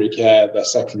primary care, their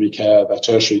secondary care, their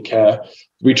tertiary care.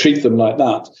 We treat them like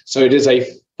that. So it is a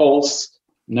false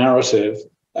narrative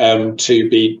to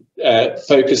be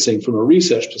focusing from a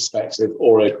research perspective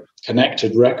or a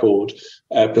connected record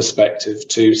perspective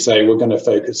to say we're going to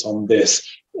focus on this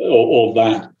or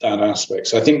that aspect.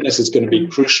 So I think this is going to be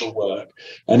crucial work,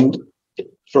 and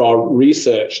for our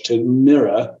research to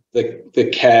mirror the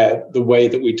care, the way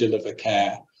that we deliver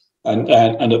care. And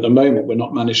at the moment, we're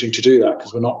not managing to do that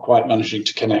because we're not quite managing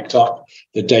to connect up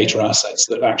the data assets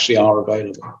that actually are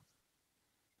available.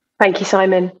 Thank you,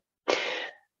 Simon.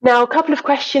 Now, a couple of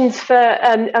questions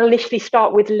I'll initially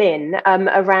start with Lynn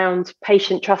around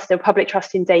patient trust or public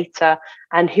trust in data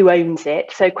and who owns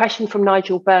it. So question from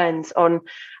Nigel Burns on,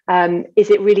 is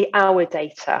it really our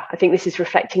data? I think this is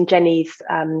reflecting Jenny's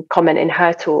comment in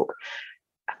her talk.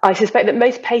 I suspect that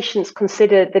most patients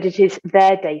consider that it is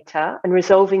their data, and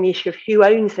resolving the issue of who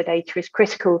owns the data is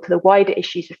critical to the wider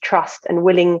issues of trust and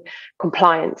willing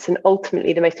compliance, and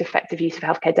ultimately the most effective use of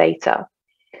healthcare data.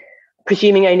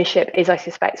 Presuming ownership is, I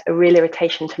suspect, a real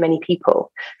irritation to many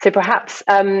people. So perhaps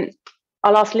I'll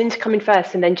ask Lynn to come in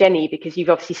first and then Jenny, because you've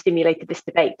obviously stimulated this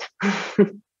debate.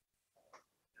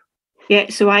 Yeah,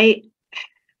 so I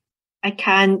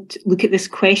can't look at this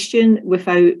question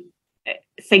without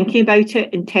thinking about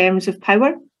it in terms of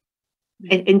power,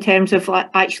 in terms of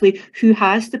actually who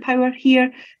has the power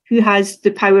here, who has the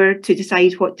power to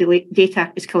decide what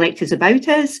data is collected about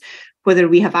us, whether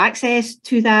we have access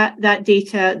to that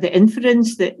data, the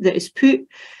inference that is put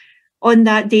on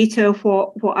that data,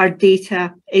 what our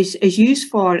data is used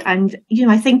for. And,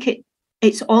 I think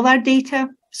it's all our data.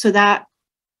 So that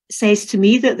says to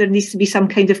me that there needs to be some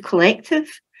kind of collective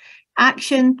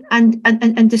action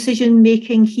and decision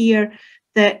making here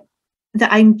that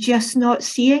I'm just not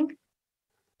seeing.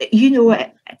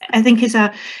 I think as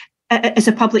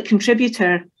a public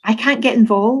contributor, I can't get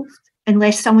involved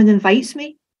unless someone invites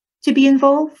me to be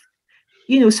involved.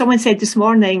 Someone said this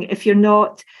morning, if you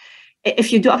don't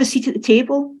have a seat at the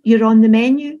table, you're on the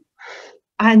menu.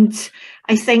 And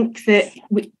I think that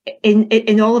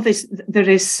in all of this, there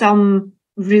is some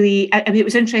really, it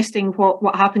was interesting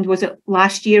what happened was it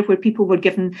last year where people were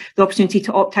given the opportunity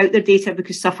to opt out their data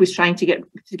because stuff was trying to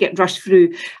get rushed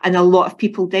through, and a lot of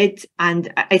people did.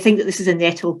 And I think that this is a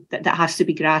nettle that has to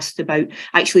be grasped about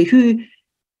actually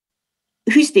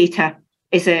whose data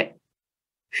is it,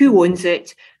 who owns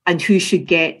it, and who should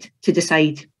get to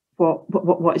decide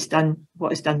what is done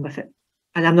with it.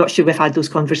 And I'm not sure we've had those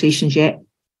conversations yet.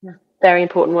 Yeah, very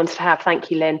important ones to have. Thank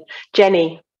you, Lynn.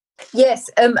 Jenny. Yes,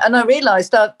 and I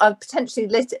realised I've potentially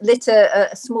lit a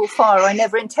small fire I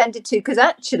never intended to, because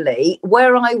actually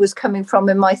where I was coming from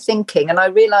in my thinking, and I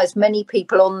realised many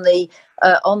people on the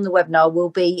webinar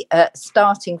will be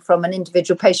starting from an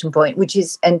individual patient point, which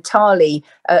is entirely,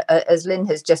 as Lynn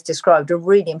has just described, a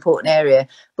really important area.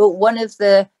 But one of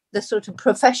the sort of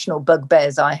professional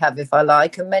bugbears I have, if I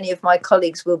like, and many of my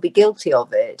colleagues will be guilty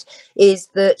of it, is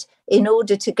that in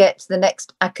order to get the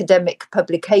next academic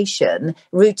publication,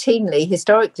 routinely,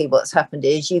 historically, what's happened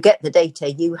is you get the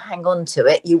data, you hang on to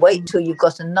it, you wait till you've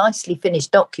got a nicely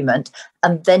finished document,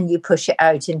 and then you push it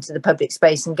out into the public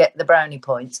space and get the brownie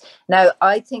points. Now,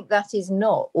 I think that is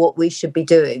not what we should be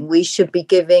doing. We should be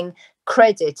giving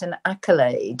credit and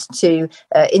accolade to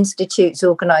institutes,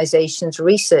 organisations,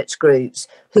 research groups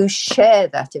who share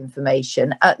that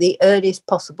information at the earliest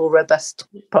possible robust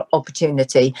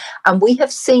opportunity. And we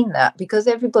have seen that because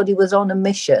everybody was on a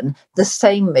mission, the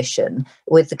same mission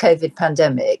with the COVID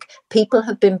pandemic. People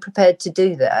have been prepared to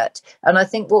do that. And I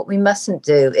think what we mustn't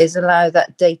do is allow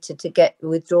that data to get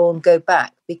withdrawn, go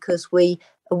back, because we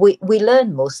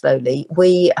learn more slowly.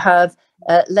 We have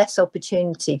less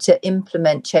opportunity to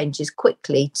implement changes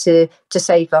quickly to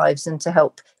save lives and to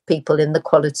help people in the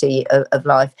quality of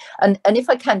life. And if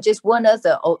I can, just one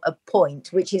other point,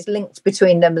 which is linked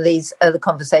between them of these other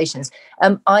conversations.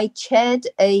 I chaired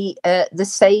the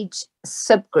SAGE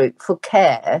subgroup for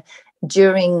care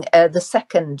during the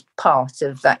second part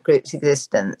of that group's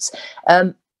existence.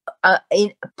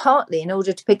 Partly in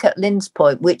order to pick up Lynn's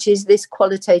point, which is this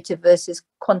qualitative versus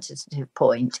quantitative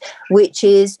point, which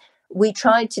is we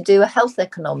tried to do a health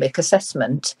economic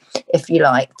assessment, if you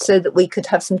like, so that we could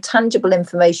have some tangible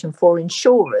information for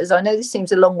insurers. I know this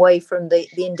seems a long way from the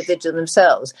individual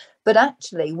themselves, but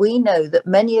actually we know that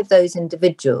many of those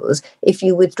individuals, if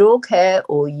you withdraw care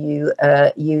or you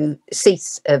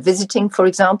cease visiting, for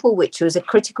example, which was a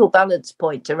critical balance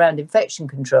point around infection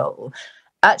control,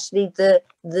 actually the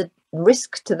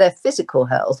risk to their physical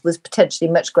health was potentially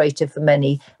much greater for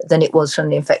many than it was from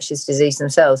the infectious disease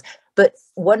themselves. But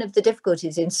one of the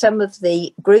difficulties in some of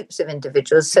the groups of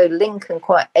individuals, so Lynn can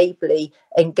quite ably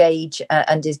engage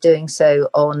and is doing so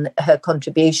on her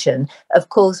contribution. Of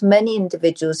course, many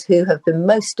individuals who have been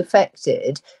most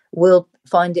affected will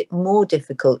find it more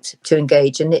difficult to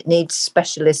engage, and it needs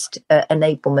specialist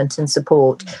enablement and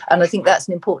support. And I think that's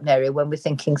an important area when we're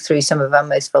thinking through some of our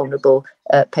most vulnerable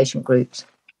patient groups.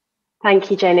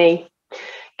 Thank you, Jenny.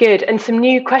 Good. And some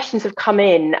new questions have come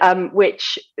in,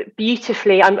 which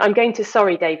beautifully, I'm going to,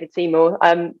 sorry, David Seymour,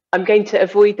 I'm going to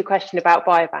avoid the question about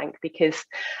Biobank because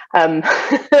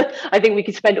I think we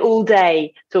could spend all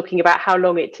day talking about how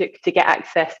long it took to get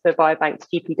access to Biobank's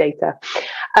GP data.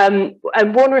 And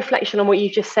one reflection on what you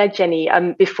just said, Jenny,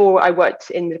 before I worked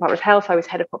in the Department of Health, I was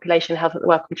head of population health at the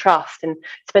Wellcome Trust and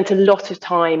spent a lot of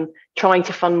time trying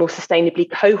to fund more sustainably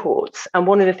cohorts. And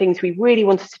one of the things we really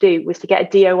wanted to do was to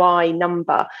get a DOI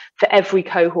number for every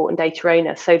cohort and data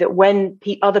owner so that when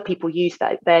other people use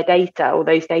their data or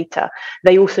those data,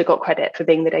 they also got credit for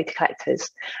being the data collectors.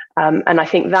 And I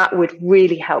think that would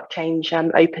really help change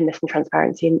openness and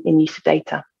transparency in use of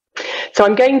data. So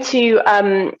I'm going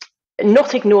to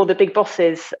not ignore the big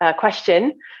bosses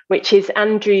question, which is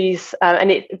Andrew's,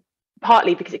 and it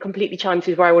partly because it completely chimes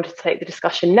with where I wanted to take the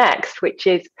discussion next, which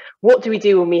is what do we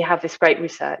do when we have this great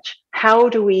research? How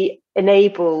do we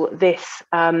enable this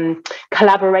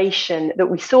collaboration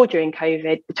that we saw during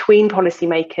COVID between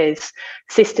policymakers,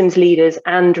 systems leaders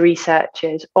and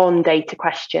researchers on data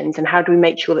questions? And how do we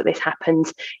make sure that this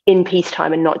happens in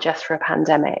peacetime and not just for a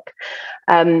pandemic?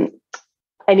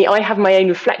 I have my own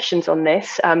reflections on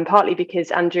this, partly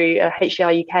because Andrew,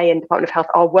 HDR UK and Department of Health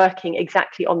are working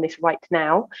exactly on this right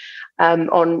now,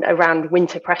 around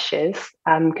winter pressures,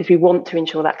 because we want to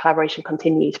ensure that collaboration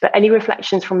continues. But any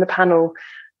reflections from the panel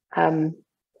on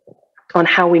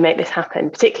how we make this happen,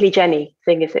 particularly Jenny,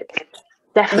 seeing as it's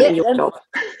definitely your job.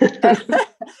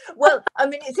 Well, I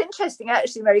mean, it's interesting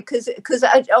actually, Mary, because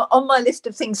on my list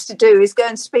of things to do is go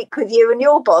and speak with you and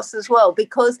your boss as well,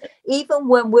 because even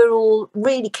when we're all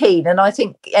really keen, and I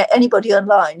think anybody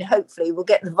online hopefully will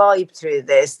get the vibe through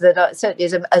this, that certainly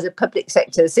as a public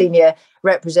sector senior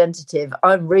representative,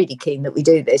 I'm really keen that we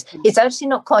do this. It's actually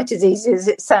not quite as easy as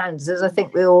it sounds, as I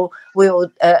think we all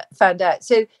found out.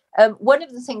 So one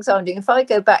of the things I'm doing, if I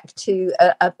go back to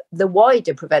the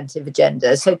wider preventive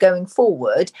agenda, so going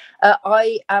forward,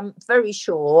 I am very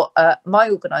sure my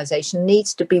organisation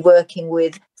needs to be working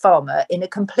with pharma in a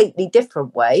completely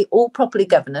different way, all properly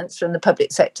governance from the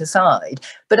public sector side,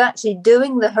 but actually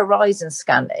doing the horizon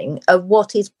scanning of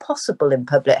what is possible in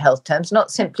public health terms, not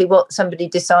simply what somebody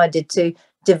decided to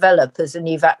develop as a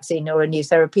new vaccine or a new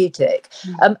therapeutic.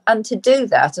 And to do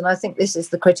that, and I think this is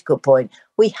the critical point,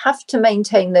 we have to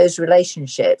maintain those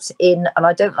relationships in, and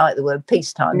I don't like the word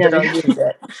peacetime, but I'll use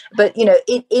it, but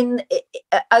in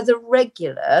as a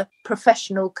regular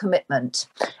professional commitment.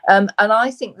 And I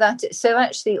think that, so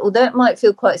actually, although it might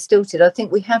feel quite stilted, I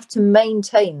think we have to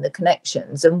maintain the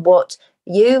connections, and what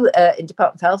you in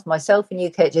Department of Health, myself in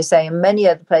UKHSA and many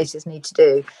other places need to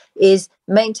do is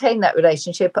maintain that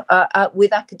relationship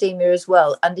with academia as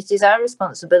well. And it is our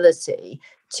responsibility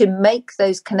to make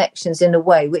those connections in a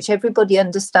way which everybody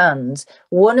understands.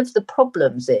 One of the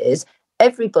problems is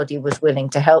everybody was willing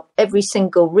to help, every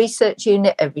single research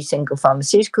unit, every single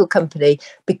pharmaceutical company,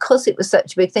 because it was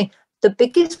such a big thing. the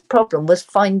biggest problem was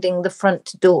finding the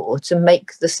front door to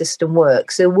make the system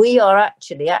work. So we are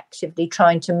actually actively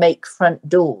trying to make front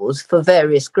doors for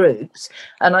various groups.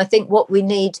 And I think what we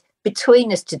need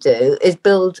between us to do is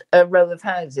build a row of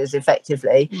houses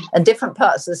effectively, and different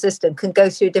parts of the system can go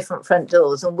through different front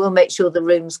doors, and we'll make sure the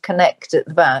rooms connect at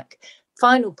the back.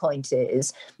 Final point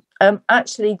is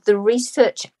actually the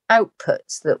research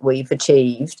outputs that we've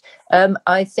achieved,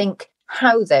 I think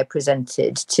how they're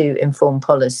presented to inform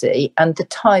policy and the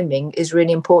timing is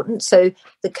really important. So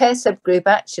the care subgroup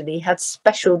actually had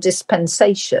special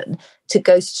dispensation to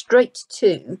go straight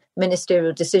to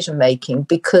ministerial decision making,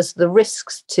 because the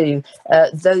risks to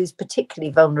those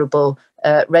particularly vulnerable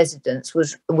residents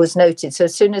was noted. So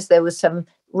as soon as there was some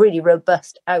really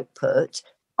robust output,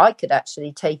 I could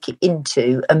actually take it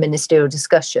into a ministerial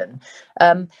discussion.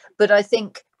 But I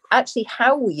think actually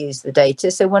how we use the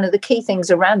data. So one of the key things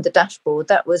around the dashboard,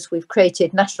 that was we've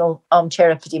created national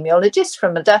armchair epidemiologists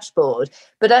from a dashboard,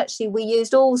 but actually we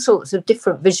used all sorts of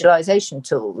different visualization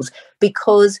tools,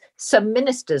 because some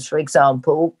ministers, for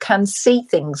example, can see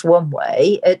things one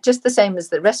way, just the same as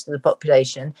the rest of the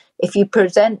population. If you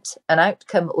present an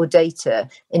outcome or data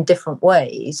in different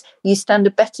ways, you stand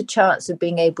a better chance of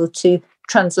being able to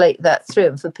translate that through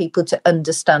and for people to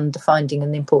understand the finding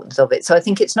and the importance of it. So I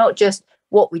think it's not just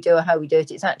what we do or how we do it,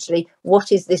 it's actually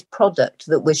what is this product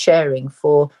that we're sharing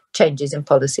for changes in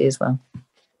policy as well.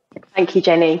 Thank you,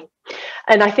 Jenny.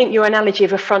 And I think your analogy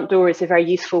of a front door is a very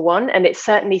useful one, and it's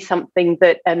certainly something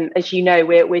that, as you know,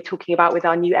 we're talking about with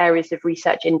our new areas of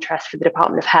research interest for the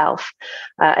Department of Health.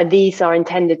 And these are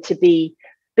intended to be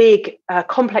big,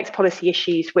 complex policy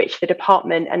issues which the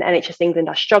department and NHS England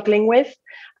are struggling with.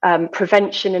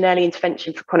 Prevention and early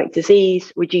intervention for chronic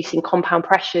disease, reducing compound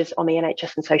pressures on the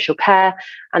NHS and social care,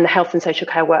 and the health and social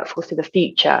care workforce of the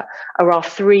future are our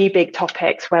three big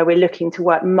topics where we're looking to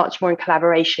work much more in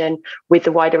collaboration with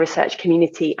the wider research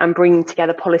community and bringing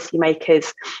together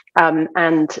policymakers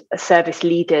and service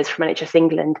leaders from NHS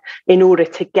England in order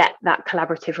to get that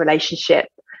collaborative relationship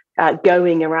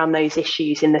going around those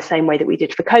issues in the same way that we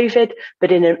did for COVID,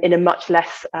 but in a much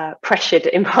less pressured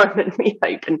environment, we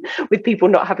hope, and with people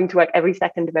not having to work every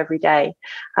second of every day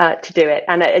to do it.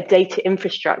 And a data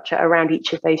infrastructure around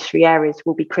each of those three areas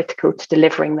will be critical to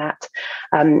delivering that.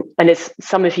 And as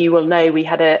some of you will know, we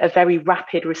had a very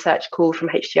rapid research call from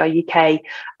HDR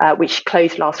UK, which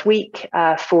closed last week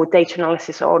for data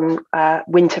analysis on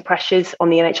winter pressures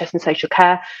on the NHS and social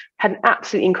care. Had an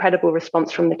absolutely incredible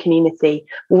response from the community,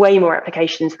 way more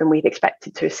applications than we've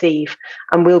expected to receive.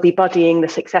 And we'll be buddying the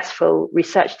successful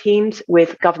research teams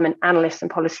with government analysts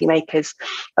and policymakers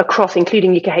across,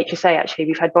 including UKHSA. Actually,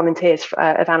 we've had volunteers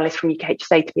of analysts from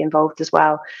UKHSA to be involved as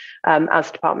well, as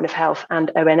Department of Health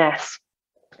and ONS,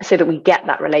 so that we get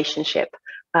that relationship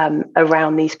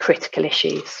around these critical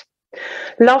issues.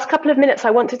 Last couple of minutes,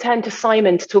 I want to turn to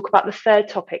Simon to talk about the third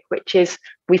topic, which is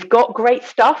we've got great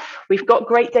stuff, we've got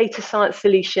great data science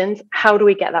solutions. How do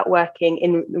we get that working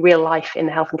in real life in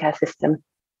the health and care system?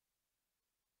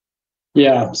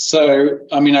 Yeah, so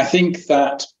I mean, I think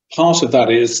that part of that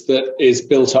is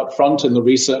built up front in the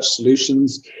research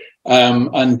solutions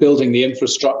and building the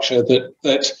infrastructure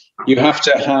that you have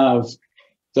to have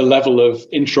the level of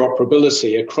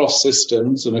interoperability across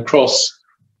systems and across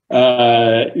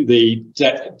the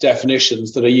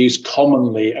definitions that are used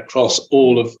commonly across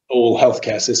all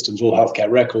healthcare systems, all healthcare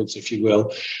records, if you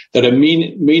will, that are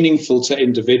meaningful to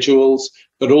individuals,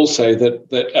 but also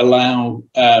that allow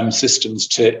systems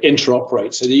to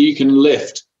interoperate so that you can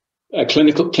lift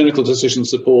clinical decision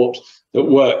support that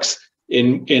works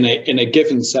in a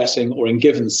given setting or in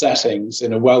given settings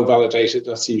in a well-validated.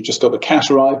 I see you just got the cat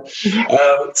arrive.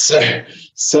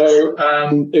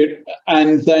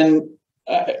 And then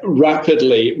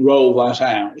rapidly roll that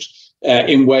out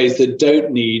in ways that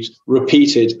don't need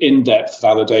repeated in-depth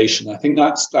validation. I think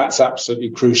that's absolutely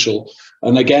crucial.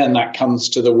 And again, that comes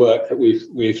to the work that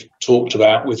we've talked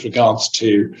about with regards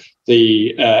to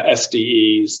the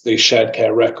SDEs, the shared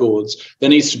care records. There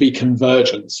needs to be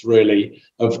convergence, really,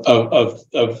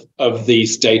 of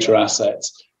these data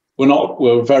assets.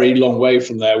 We're a very long way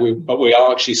from there, but we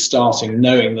are actually starting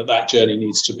knowing that journey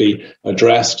needs to be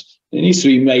addressed. It needs to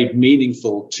be made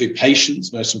meaningful to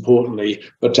patients, most importantly,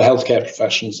 but to healthcare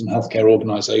professionals and healthcare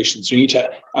organisations. We need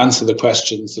to answer the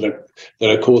questions that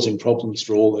are causing problems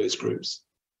for all those groups.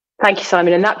 Thank you,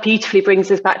 Simon. And that beautifully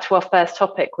brings us back to our first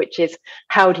topic, which is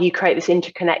how do you create this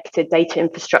interconnected data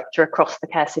infrastructure across the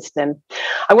care system?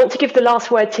 I want to give the last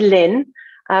word to Lynn,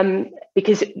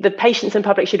 because the patients and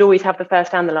public should always have the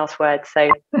first and the last word.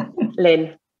 So,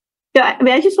 Lynn. Yeah, I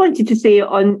mean, I just wanted to say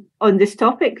on this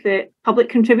topic that public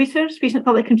contributors, recent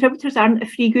public contributors, aren't a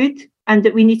free good, and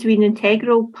that we need to be an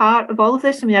integral part of all of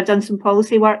this. I mean, I've done some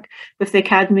policy work with the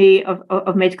Academy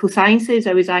of Medical Sciences.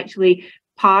 I was actually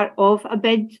part of a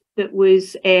bid that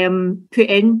was put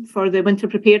in for the winter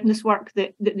preparedness work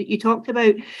that you talked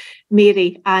about,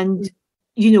 Mary. And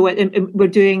you know, we're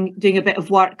doing a bit of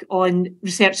work on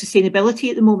research sustainability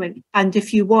at the moment. And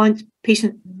if you want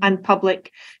patient and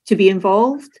public to be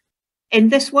involved in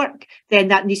this work, then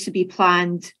that needs to be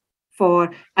planned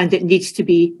for, and it needs to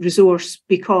be resourced,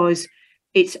 because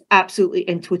it's absolutely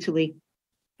and totally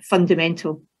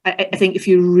fundamental. I think if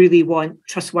you really want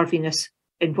trustworthiness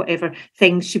in whatever,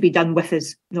 things should be done with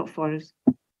us, not for us.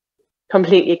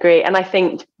 Completely agree. And I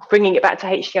think bringing it back to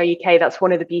HDR UK, that's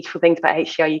one of the beautiful things about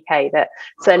HDR UK, that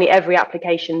certainly every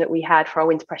application that we had for our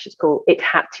winter pressures call, it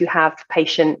had to have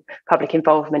patient public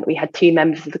involvement. We had 2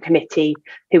 members of the committee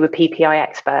who were PPI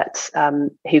experts,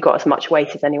 who got as much weight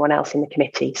as anyone else in the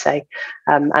committee. So,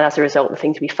 and as a result, the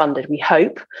things we funded, we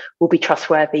hope, will be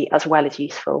trustworthy as well as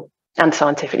useful and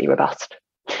scientifically robust.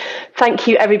 Thank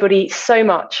you, everybody, so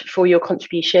much for your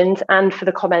contributions and for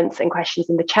the comments and questions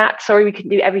in the chat. Sorry we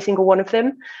couldn't do every single one of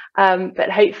them, but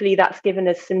hopefully that's given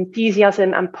us some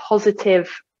enthusiasm and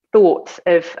positive thoughts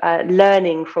of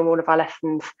learning from all of our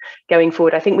lessons going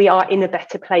forward. I think we are in a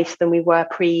better place than we were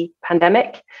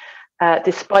pre-pandemic,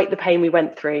 despite the pain we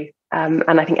went through.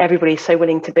 And I think everybody is so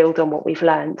willing to build on what we've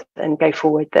learned and go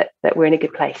forward that we're in a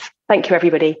good place. Thank you,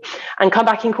 everybody. And come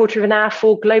back in 1/4 of an hour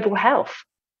for Global Health.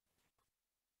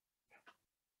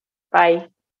 Bye.